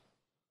flippers.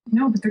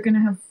 No, but they're going to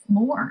have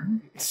more.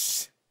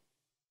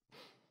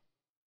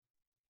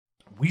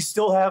 We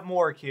still have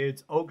more,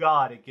 kids. Oh,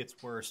 God, it gets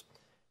worse.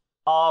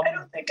 I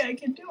don't think I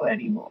can do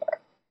anymore.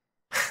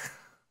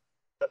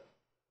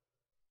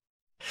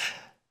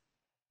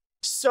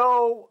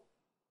 So,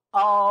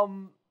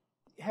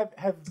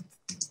 have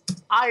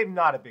I am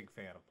not a big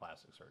fan of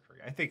plastic surgery.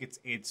 I think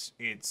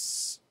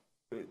it's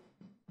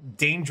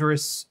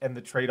dangerous, and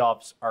the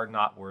trade-offs are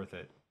not worth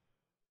it.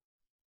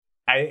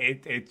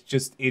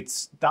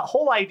 It's the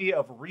whole idea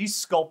of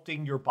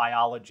resculpting your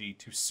biology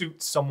to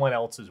suit someone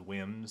else's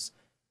whims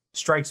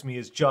strikes me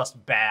as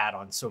just bad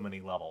on so many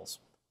levels.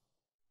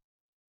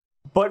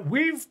 But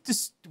we've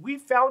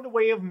found a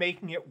way of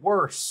making it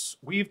worse.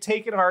 We've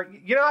taken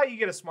you know how you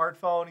get a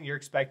smartphone and you're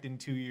expecting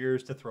 2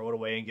 years to throw it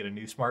away and get a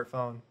new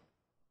smartphone?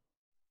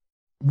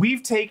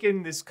 We've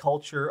taken this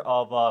culture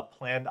of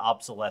planned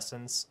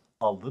obsolescence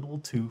a little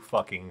too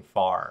fucking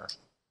far.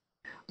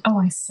 Oh,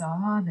 I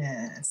saw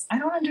this. I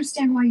don't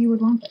understand why you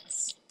would want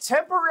this.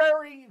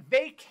 Temporary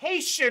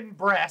vacation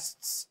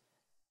breasts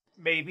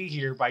may be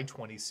here by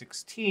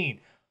 2016.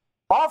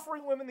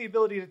 Offering women the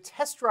ability to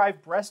test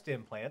drive breast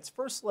implants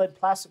first led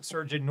plastic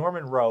surgeon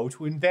Norman Rowe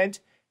to invent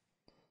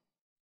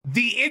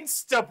the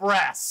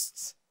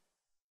Insta-breast.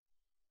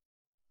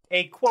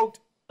 A quote...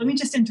 Let me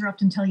just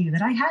interrupt and tell you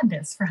that I had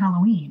this for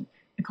Halloween.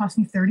 It cost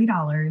me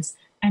 $30,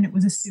 and it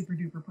was a super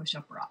duper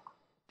push-up bra.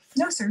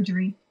 No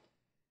surgery.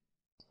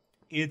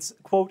 It's,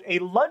 quote, a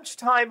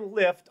lunchtime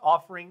lift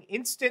offering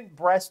instant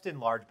breast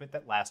enlargement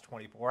that lasts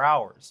 24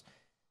 hours.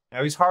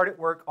 Now, he's hard at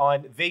work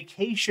on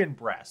vacation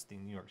breast. The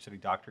New York City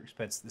doctor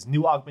expects this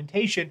new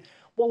augmentation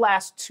will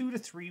last 2 to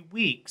 3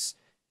 weeks,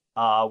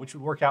 which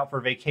would work out for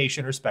a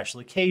vacation or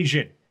special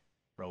occasion.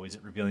 Rowe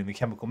isn't revealing the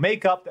chemical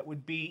makeup that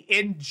would be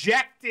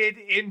injected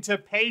into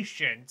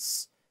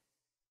patients.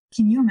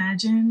 Can you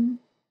imagine?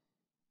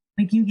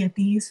 Like, you get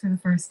these for the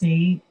first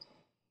date.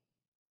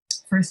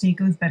 First date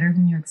goes better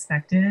than you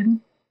expected.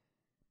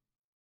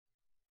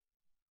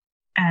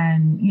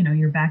 And, you know,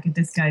 you're back at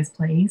this guy's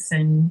place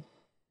and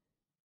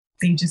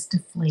they just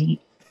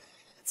deflate.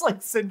 It's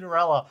like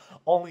Cinderella,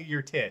 only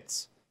your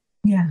tits.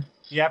 Yeah.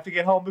 You have to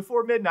get home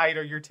before midnight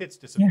or your tits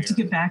disappear. You have to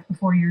get back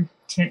before your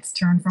tits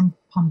turn from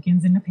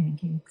pumpkins into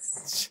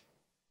pancakes.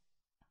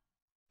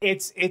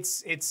 It's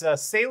a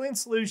saline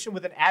solution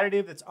with an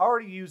additive that's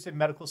already used in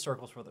medical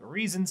circles for other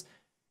reasons.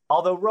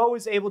 Although Rowe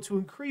is able to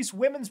increase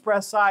women's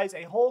breast size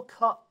a whole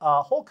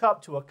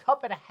cup to a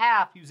cup and a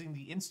half using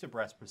the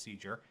Insta-breast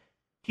procedure,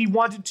 he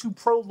wanted to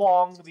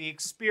prolong the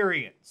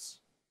experience.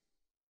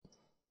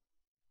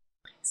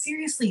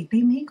 Seriously,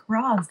 they make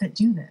bras that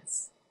do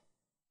this.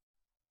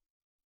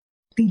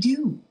 They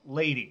do.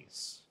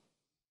 Ladies,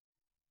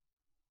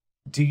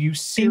 do you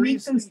seriously... They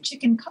make those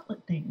chicken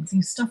cutlet things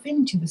you stuff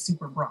into the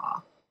super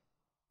bra.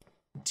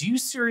 Do you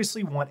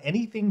seriously want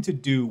anything to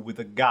do with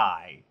a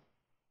guy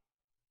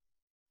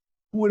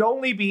who would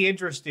only be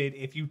interested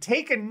if you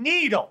take a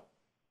needle,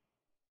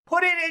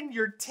 put it in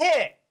your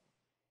tit,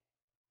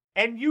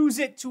 and use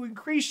it to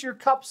increase your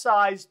cup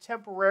size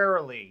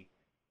temporarily?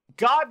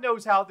 God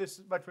knows how this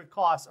much would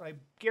cost. I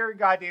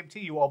guarantee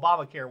you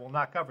Obamacare will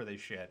not cover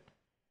this shit.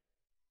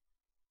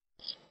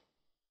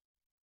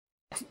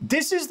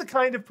 This is the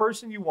kind of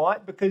person you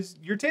want because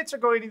your tits are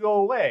going to go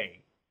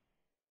away.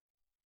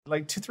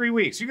 Like 2-3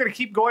 weeks. You're going to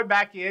keep going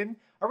back in.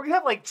 Are we going to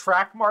have like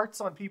track marks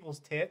on people's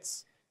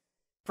tits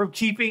from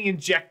keeping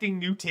injecting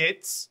new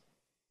tits?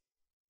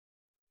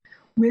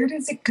 Where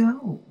does it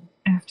go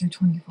after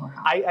 24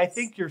 hours? I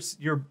think your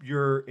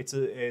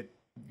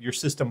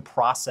system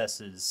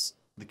processes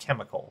the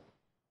chemical.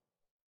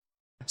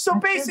 So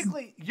That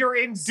basically, you're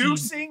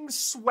inducing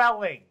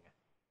swelling.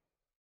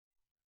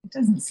 It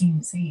doesn't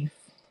seem safe.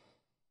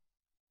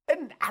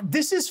 And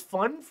this is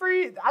fun for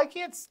you? I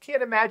can't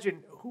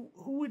imagine who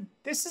would...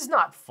 This is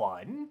not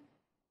fun.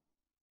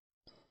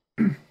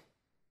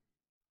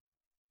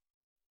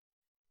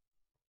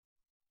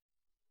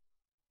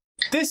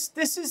 This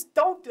is...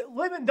 Don't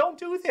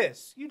do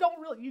this. You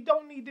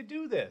don't need to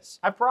do this.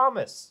 I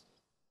promise.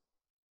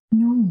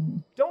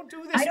 No. Don't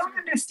do this. I don't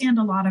understand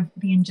a lot of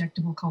the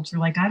injectable culture.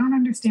 Like, I don't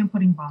understand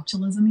putting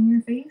botulism in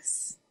your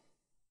face.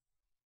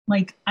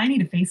 Like, I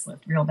need a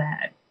facelift real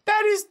bad.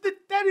 That is...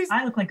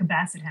 I look like a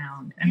basset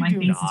hound, and my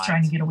face is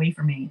trying to get away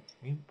from me.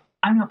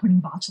 I'm not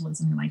putting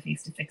botulism in my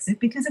face to fix it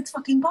because it's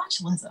fucking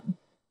botulism.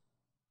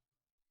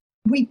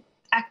 We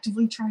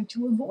actively try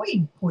to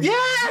avoid poison.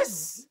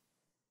 Yes!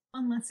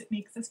 Unless it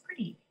makes us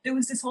pretty. There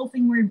was this whole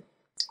thing where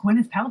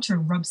Gwyneth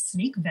Paltrow rubs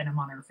snake venom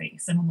on her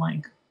face, and I'm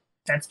like,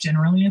 that's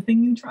generally a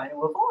thing you try to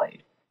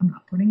avoid. I'm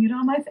not putting it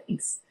on my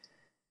face.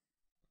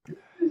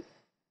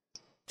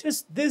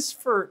 Just this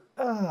for...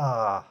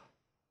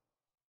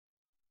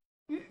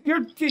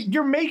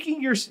 You're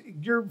making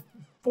you're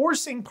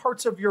forcing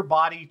parts of your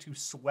body to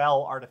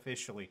swell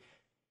artificially.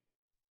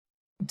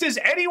 Does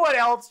anyone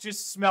else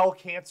just smell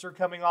cancer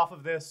coming off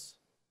of this?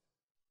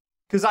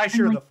 Because I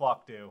sure the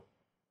fuck do.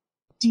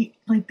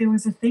 Like, there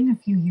was a thing a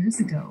few years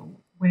ago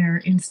where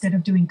instead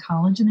of doing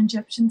collagen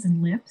injections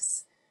in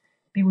lips,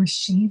 they were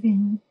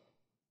shaving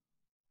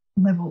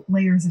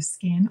layers of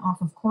skin off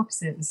of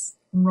corpses,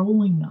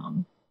 rolling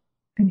them,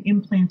 and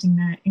implanting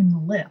that in the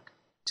lip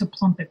to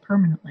plump it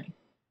permanently.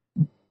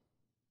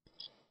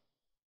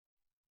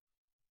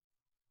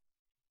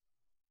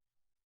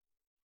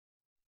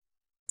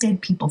 Dead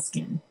people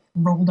skin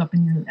rolled up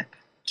in your lip.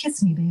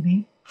 Kiss me,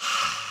 baby.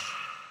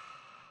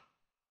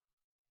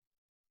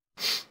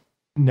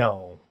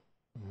 No.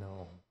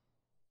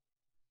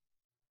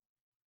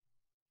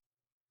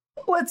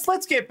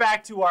 Let's get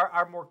back to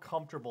our more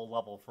comfortable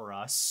level for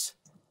us,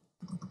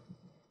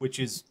 which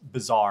is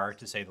bizarre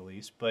to say the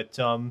least. But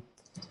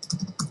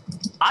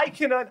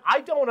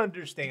I don't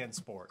understand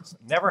sports.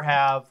 Never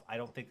have. I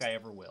don't think I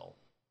ever will.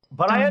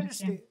 But I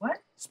understand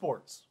what?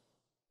 Sports.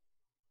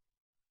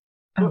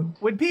 Oh.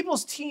 When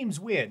people's teams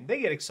win,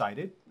 they get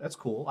excited. That's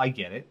cool. I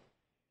get it.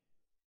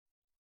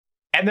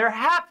 And they're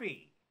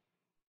happy.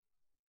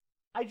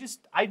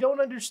 I don't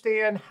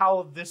understand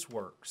how this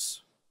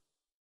works.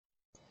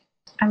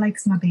 I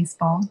likes my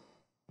baseball.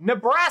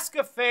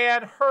 Nebraska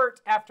fan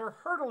hurt after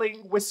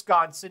hurdling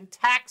Wisconsin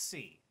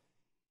taxi.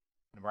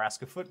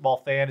 Nebraska football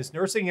fan is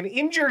nursing an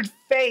injured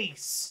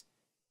face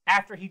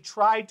after he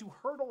tried to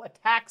hurdle a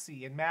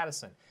taxi in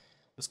Madison.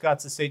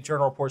 Wisconsin State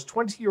Journal reports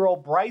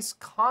 20-year-old Bryce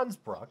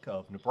Consbrook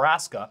of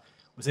Nebraska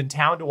was in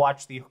town to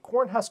watch the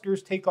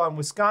Cornhuskers take on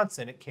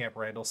Wisconsin at Camp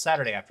Randall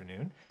Saturday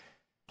afternoon.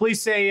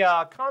 Police say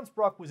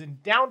Consbrook was in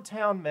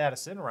downtown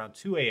Madison around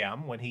 2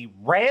 a.m. when he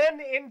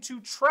ran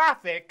into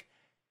traffic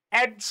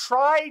and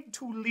tried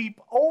to leap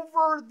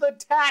over the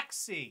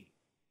taxi.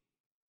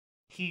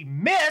 He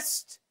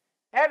missed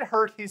and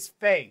hurt his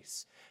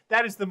face.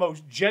 That is the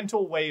most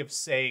gentle way of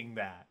saying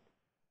that.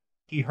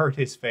 He hurt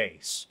his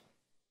face.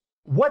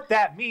 What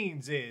that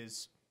means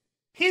is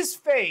his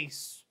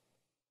face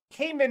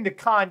came into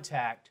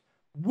contact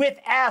with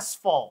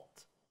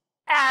asphalt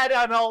at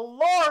an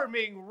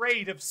alarming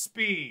rate of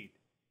speed.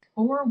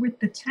 Or with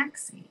the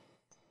taxi.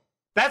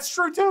 That's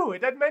true, too. It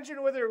doesn't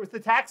mention whether it was the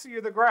taxi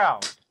or the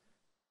ground.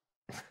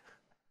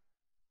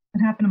 It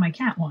happened to my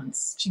cat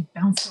once. She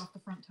bounced off the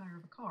front tire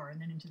of a car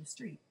and then into the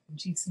street, and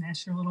she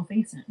smashed her little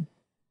face in.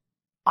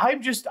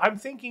 I'm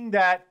thinking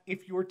that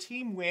if your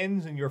team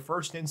wins and your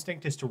first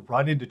instinct is to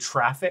run into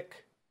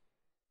traffic,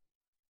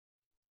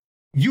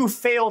 you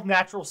failed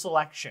natural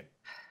selection.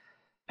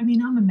 I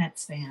mean, I'm a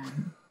Mets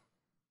fan.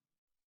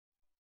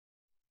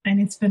 And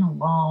it's been a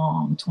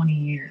long 20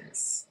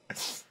 years.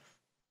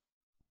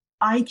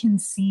 I can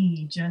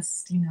see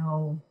just,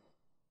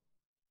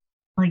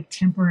 like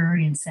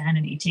temporary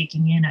insanity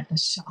taking in at the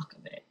shock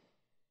of it.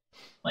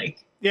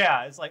 Like,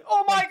 yeah, it's like,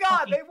 oh my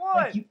God, they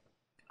won.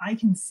 I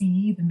can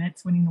see the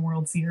Mets winning the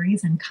World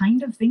Series and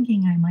kind of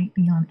thinking I might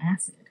be on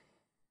acid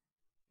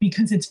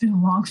because it's been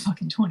a long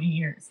fucking 20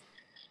 years.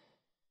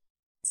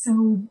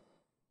 So,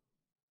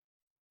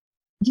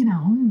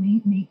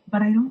 maybe,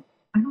 but I don't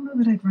know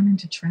that I'd run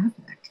into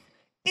traffic.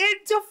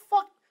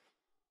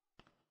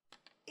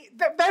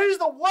 That is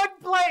the one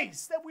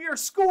place that we are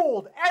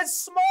schooled as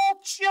small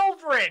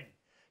children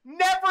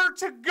never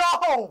to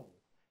go.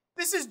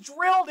 This is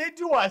drilled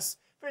into us.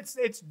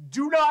 It's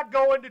do not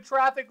go into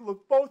traffic.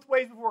 Look both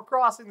ways before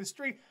crossing the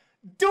street.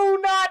 Do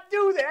not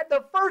do that.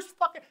 The first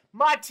fucking...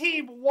 My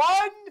team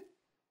won.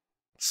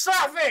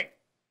 Traffic.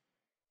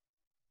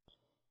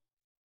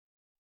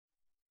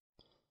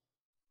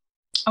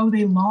 Oh,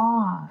 they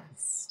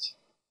lost.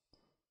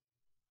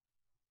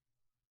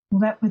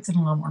 Well, that puts it in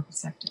a little more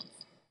perspective.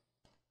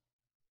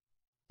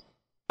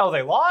 Oh,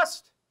 they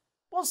lost?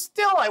 Well,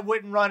 still, I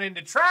wouldn't run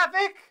into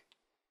traffic.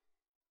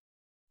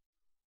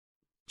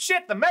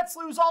 Shit, the Mets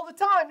lose all the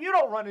time. You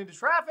don't run into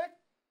traffic.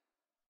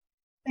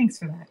 Thanks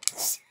for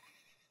that.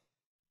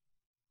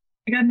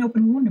 I got an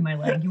open wound in my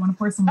leg. You want to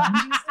pour some lime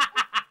juice?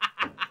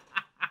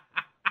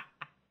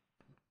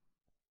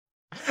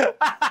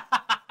 I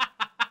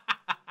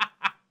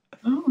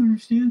don't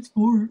understand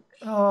sports.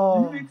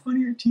 Oh. I make fun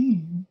of your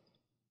team.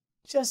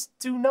 Just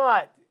do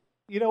not.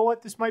 You know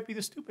what? This might be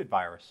the stupid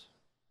virus.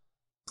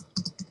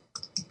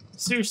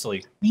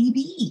 Seriously.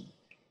 Maybe.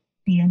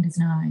 The end is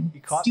nigh.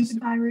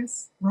 Stupid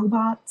virus,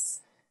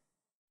 robots,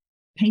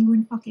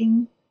 penguin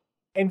fucking.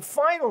 And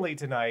finally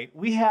tonight,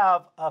 we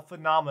have a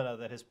phenomena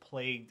that has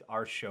plagued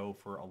our show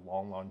for a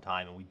long, long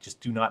time, and we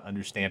just do not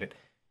understand it.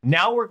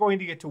 Now we're going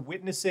to get to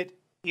witness it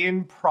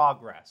in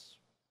progress.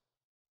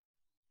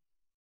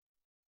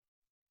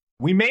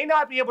 We may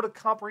not be able to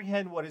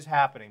comprehend what is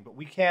happening, but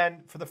we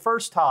can, for the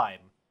first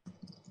time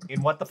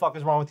in What the Fuck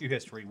is Wrong with You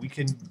history, we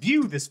can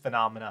view this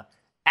phenomena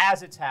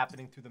as it's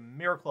happening through the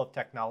miracle of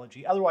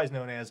technology, otherwise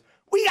known as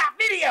We Got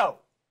Video!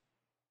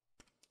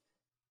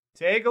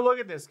 Take a look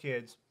at this,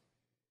 kids.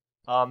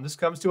 This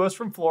comes to us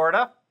from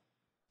Florida.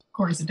 Of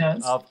course it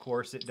does. Of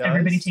course it does.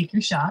 Everybody take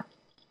your shot.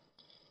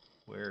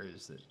 Where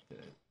is it?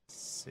 Let's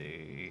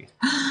see.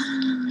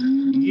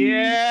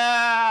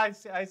 Yeah!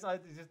 I saw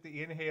just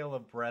the inhale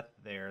of breath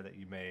there that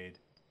you made.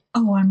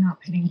 Oh, I'm not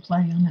hitting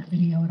play on that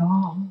video at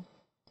all.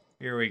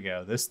 Here we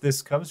go.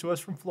 This comes to us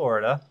from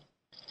Florida.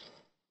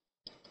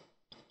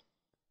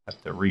 Have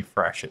to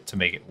refresh it to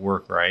make it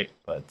work right,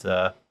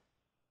 but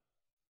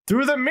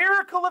through the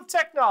miracle of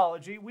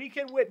technology, we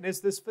can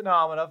witness this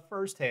phenomena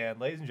firsthand,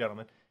 ladies and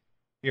gentlemen.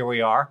 Here we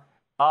are.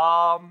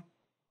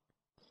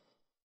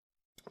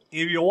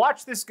 If you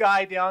watch this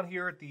guy down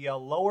here at the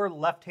lower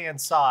left-hand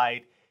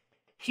side,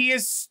 he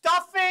is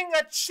stuffing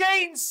a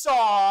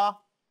chainsaw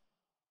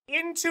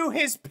into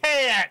his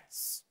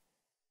pants.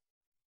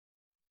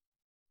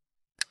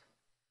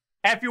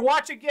 And if you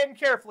watch again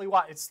carefully,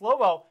 it's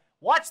slow-mo.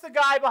 Watch the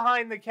guy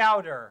behind the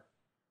counter.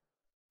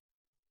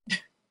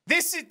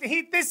 This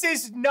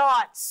is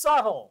not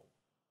subtle.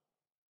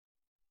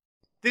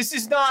 This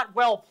is not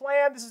well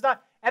planned. This is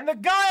not. And the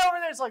guy over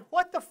there is like,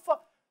 "What the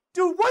fuck,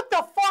 dude? What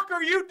the fuck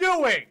are you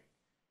doing?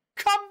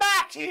 Come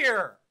back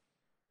here!"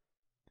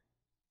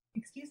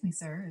 Excuse me,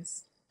 sir.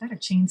 Is that a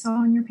chainsaw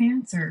on your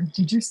pants, or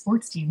did your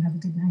sports team have a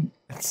good night?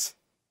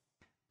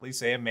 Police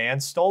say a man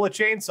stole a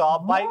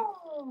chainsaw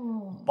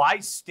by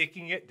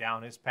sticking it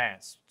down his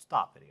pants.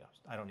 Stop video.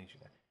 I don't need you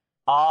there.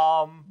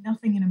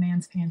 Nothing in a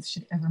man's pants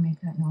should ever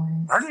make that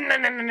noise.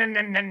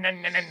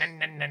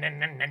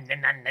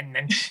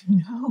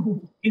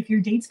 No. If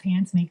your date's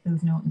pants make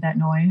that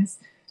noise,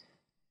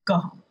 go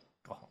home.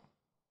 Go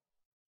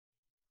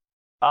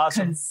home.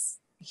 Because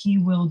he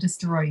will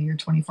destroy your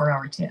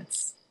 24-hour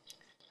tits.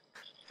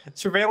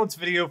 Surveillance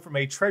video from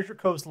a Treasure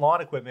Coast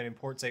lawn equipment in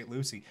Port St.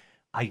 Lucie.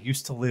 I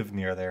used to live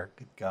near there.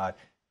 Good God.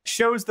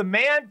 Shows the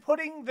man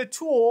putting the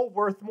tool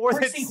worth more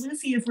than... Port St.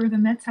 Lucie is where the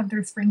Mets have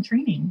their spring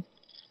training.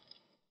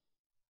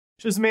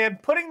 Shows the man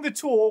putting the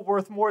tool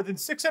worth more than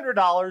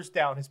 $600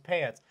 down his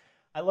pants.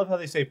 I love how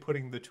they say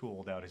putting the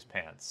tool down his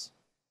pants.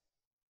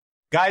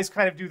 Guys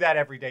kind of do that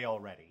every day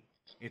already.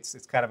 It's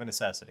kind of a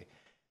necessity.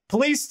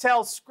 Police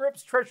tell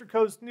Scripps Treasure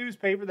Coast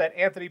newspaper that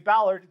Anthony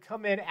Ballard had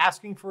come in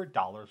asking for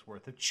 $1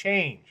 worth of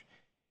change.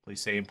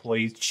 Police say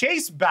employees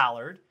chased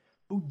Ballard,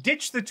 who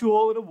ditched the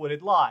tool in a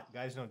wooded lot.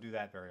 Guys don't do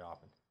that very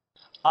often.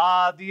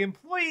 The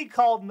employee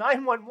called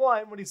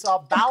 911 when he saw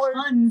Ballard.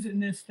 The puns in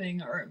this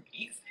thing are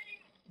amazing.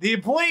 The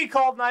employee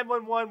called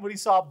 911 when he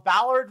saw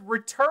Ballard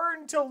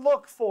return to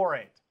look for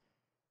it.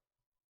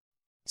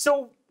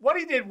 So what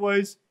he did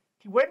was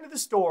he went into the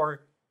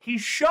store, he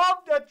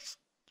shoved a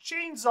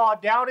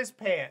chainsaw down his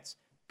pants,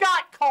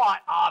 got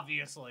caught,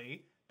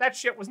 obviously. That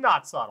shit was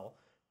not subtle.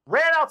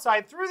 Ran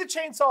outside, threw the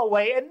chainsaw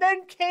away, and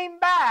then came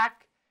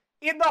back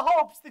in the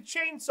hopes the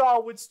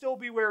chainsaw would still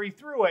be where he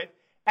threw it,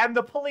 and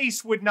the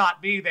police would not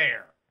be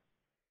there.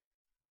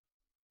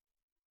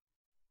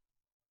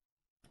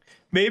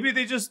 Maybe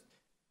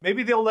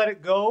they'll let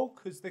it go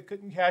because they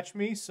couldn't catch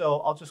me,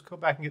 so I'll just go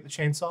back and get the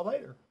chainsaw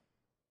later.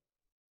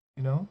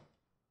 You know?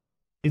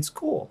 It's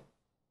cool.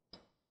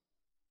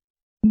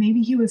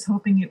 Maybe he was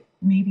hoping it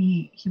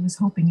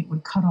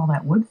would cut all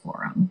that wood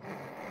for him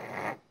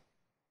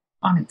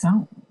on its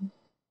own.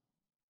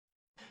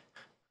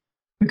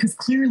 Because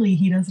clearly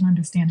he doesn't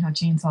understand how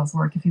chainsaws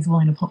work if he's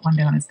willing to put one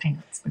down his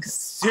pants. Because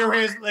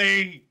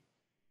seriously,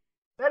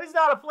 that is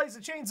not a place a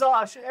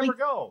chainsaw should ever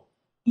go.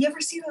 You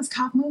ever see those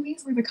cop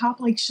movies where the cop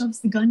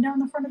shoves the gun down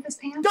the front of his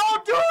pants?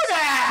 Don't do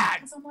that!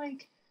 Because I'm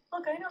like,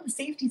 look, I know the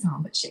safety's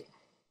on, but shit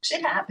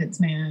happens,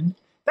 man.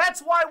 That's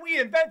why we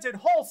invented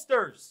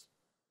holsters.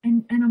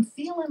 And I'm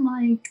feeling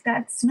like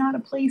that's not a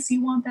place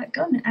you want that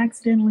gun to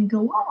accidentally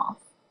go off.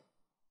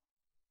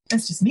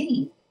 That's just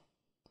me.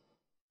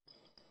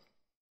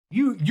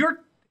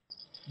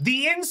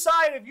 The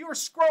inside of your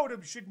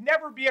scrotum should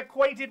never be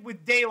acquainted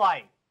with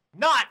daylight.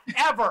 Not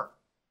ever.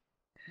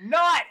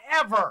 Not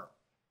ever.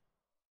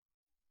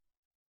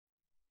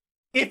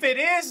 If it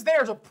is,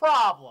 there's a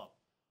problem.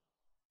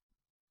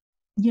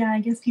 Yeah,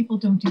 I guess people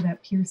don't do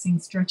that piercing,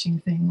 stretching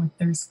thing with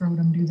their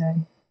scrotum, do they?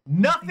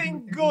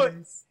 Nothing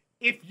good.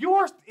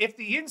 If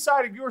the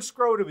inside of your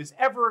scrotum is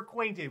ever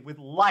acquainted with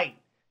light,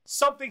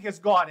 something has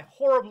gone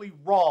horribly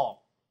wrong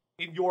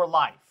in your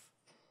life.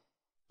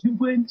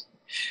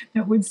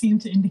 That would seem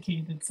to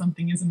indicate that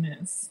something is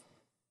amiss.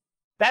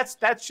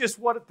 That's just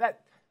what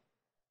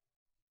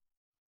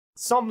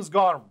something's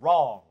gone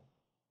wrong.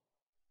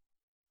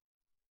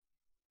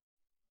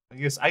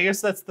 I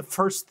guess that's the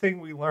first thing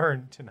we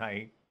learned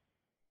tonight.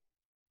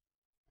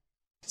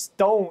 Just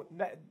don't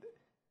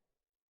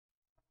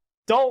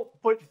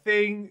put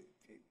things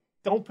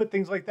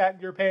like that in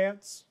your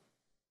pants.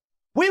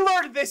 We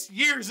learned this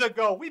years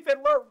ago. We've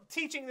been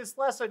teaching this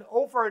lesson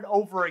over and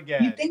over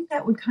again. You'd think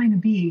that would kind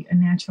of be a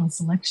natural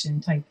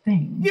selection type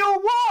thing.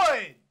 You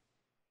would!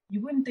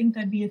 You wouldn't think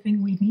that'd be a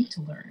thing we'd need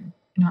to learn.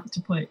 Not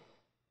to put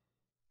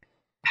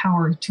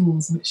power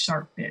tools with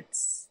sharp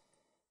bits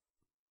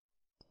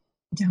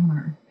down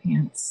our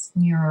pants,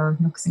 near our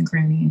nooks and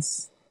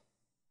crannies.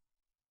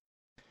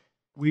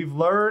 We've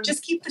learned...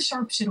 Just keep the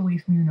sharp shit away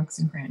from your nooks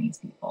and crannies,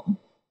 people.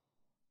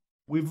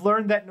 We've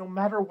learned that no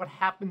matter what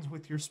happens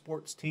with your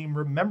sports team,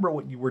 remember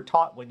what you were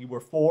taught when you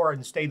were 4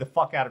 and stay the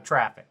fuck out of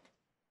traffic.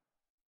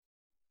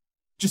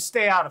 Just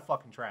stay out of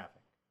fucking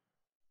traffic.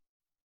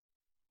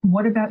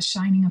 What about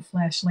shining a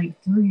flashlight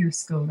through your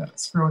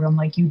scrotum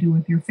like you do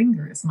with your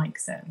fingers, Mike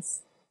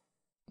says.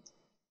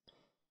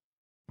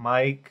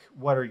 Mike,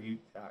 what are you...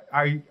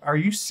 Are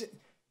you...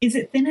 Is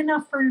it thin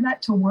enough for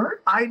that to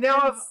work? I now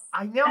have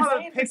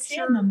a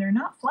picture... them, they're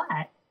not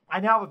flat. I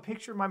now have a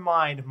picture in my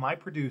mind of my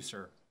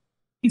producer.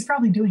 He's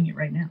probably doing it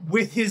right now.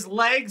 With his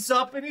legs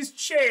up in his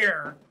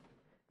chair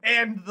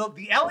and the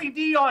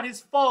LED on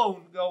his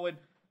phone going,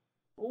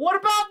 what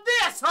about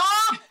this,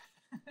 huh?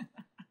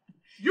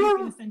 He's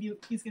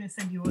gonna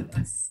send you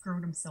a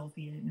scrotum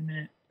selfie in a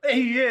minute.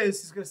 He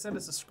is. He's gonna send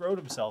us a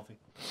scrotum selfie.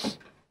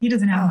 He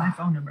doesn't have my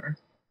phone number.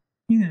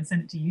 He's gonna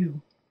send it to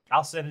you.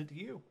 I'll send it to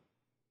you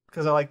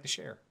because I like to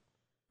share.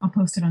 I'll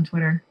post it on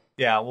Twitter.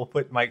 Yeah, we'll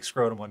put Mike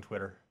Scrotum on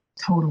Twitter.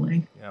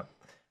 Totally.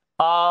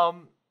 Yeah.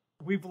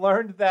 We've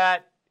learned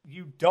that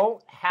you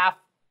don't have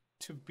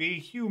to be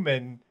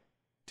human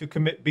to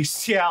commit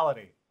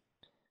bestiality.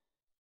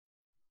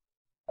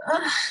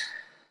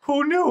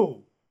 Who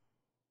knew?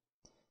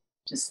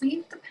 Just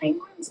leave the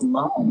penguins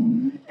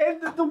alone.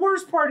 And the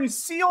worst part is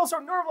seals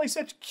are normally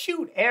such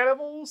cute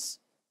animals.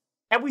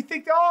 And we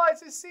think, oh,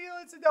 it's a seal,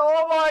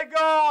 oh my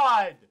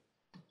God.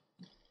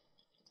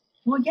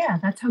 Well, yeah,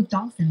 that's how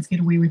dolphins get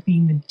away with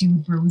being the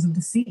dude bros of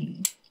the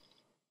sea.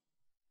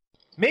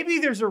 Maybe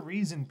there's a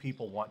reason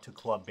people want to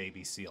club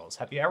baby seals.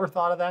 Have you ever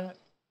thought of that?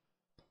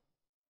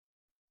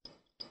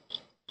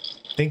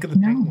 Think of the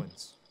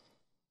penguins.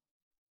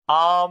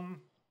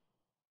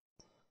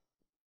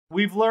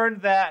 We've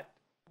learned that,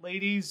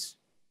 ladies,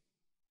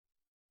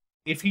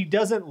 if he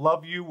doesn't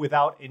love you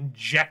without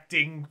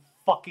injecting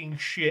fucking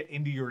shit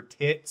into your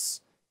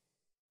tits,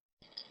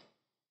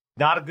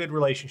 not a good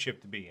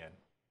relationship to be in.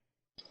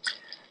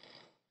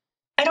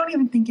 I don't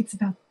even think it's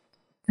about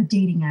the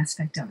dating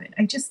aspect of it.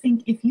 I just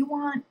think if you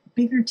want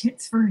bigger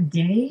tits for a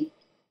day,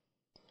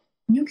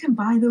 you can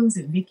buy those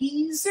at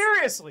Vicky's.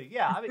 Seriously,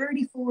 yeah. I mean,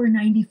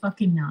 $34.90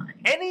 fucking 9.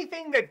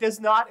 Anything that does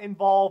not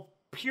involve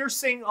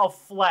piercing of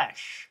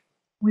flesh.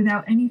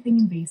 Without anything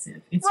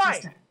invasive. It's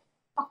just a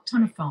fuck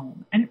ton of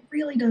foam. And it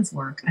really does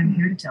work, I'm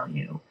here to tell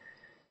you.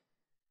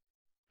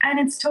 And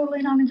it's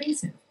totally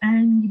non-invasive.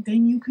 And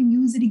then you can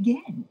use it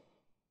again.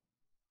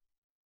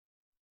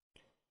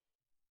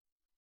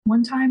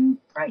 One-time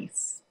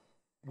price.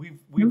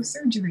 No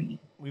surgery.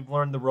 We've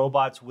learned the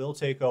robots will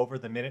take over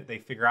the minute they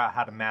figure out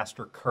how to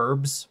master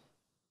curbs.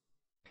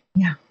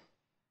 Yeah.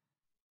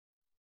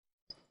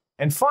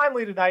 And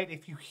finally tonight,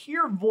 if you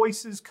hear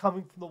voices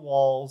coming from the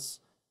walls,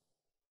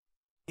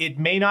 it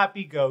may not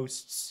be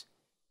ghosts.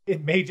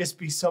 It may just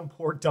be some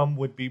poor dumb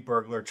would-be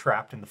burglar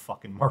trapped in the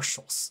fucking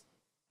Marshalls.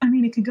 I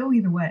mean, it could go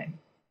either way.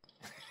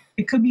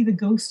 It could be the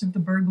ghost of the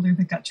burglar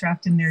that got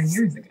trapped in there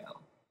years ago.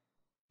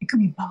 It could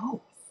be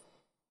both.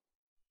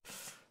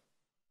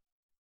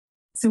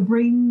 So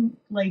bring,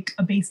 like,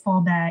 a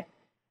baseball bat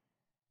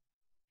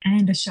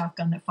and a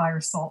shotgun that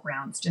fires salt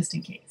rounds, just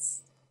in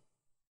case.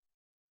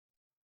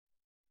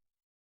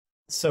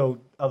 So,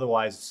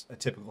 otherwise, a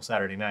typical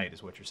Saturday night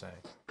is what you're saying.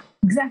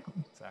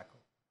 Exactly.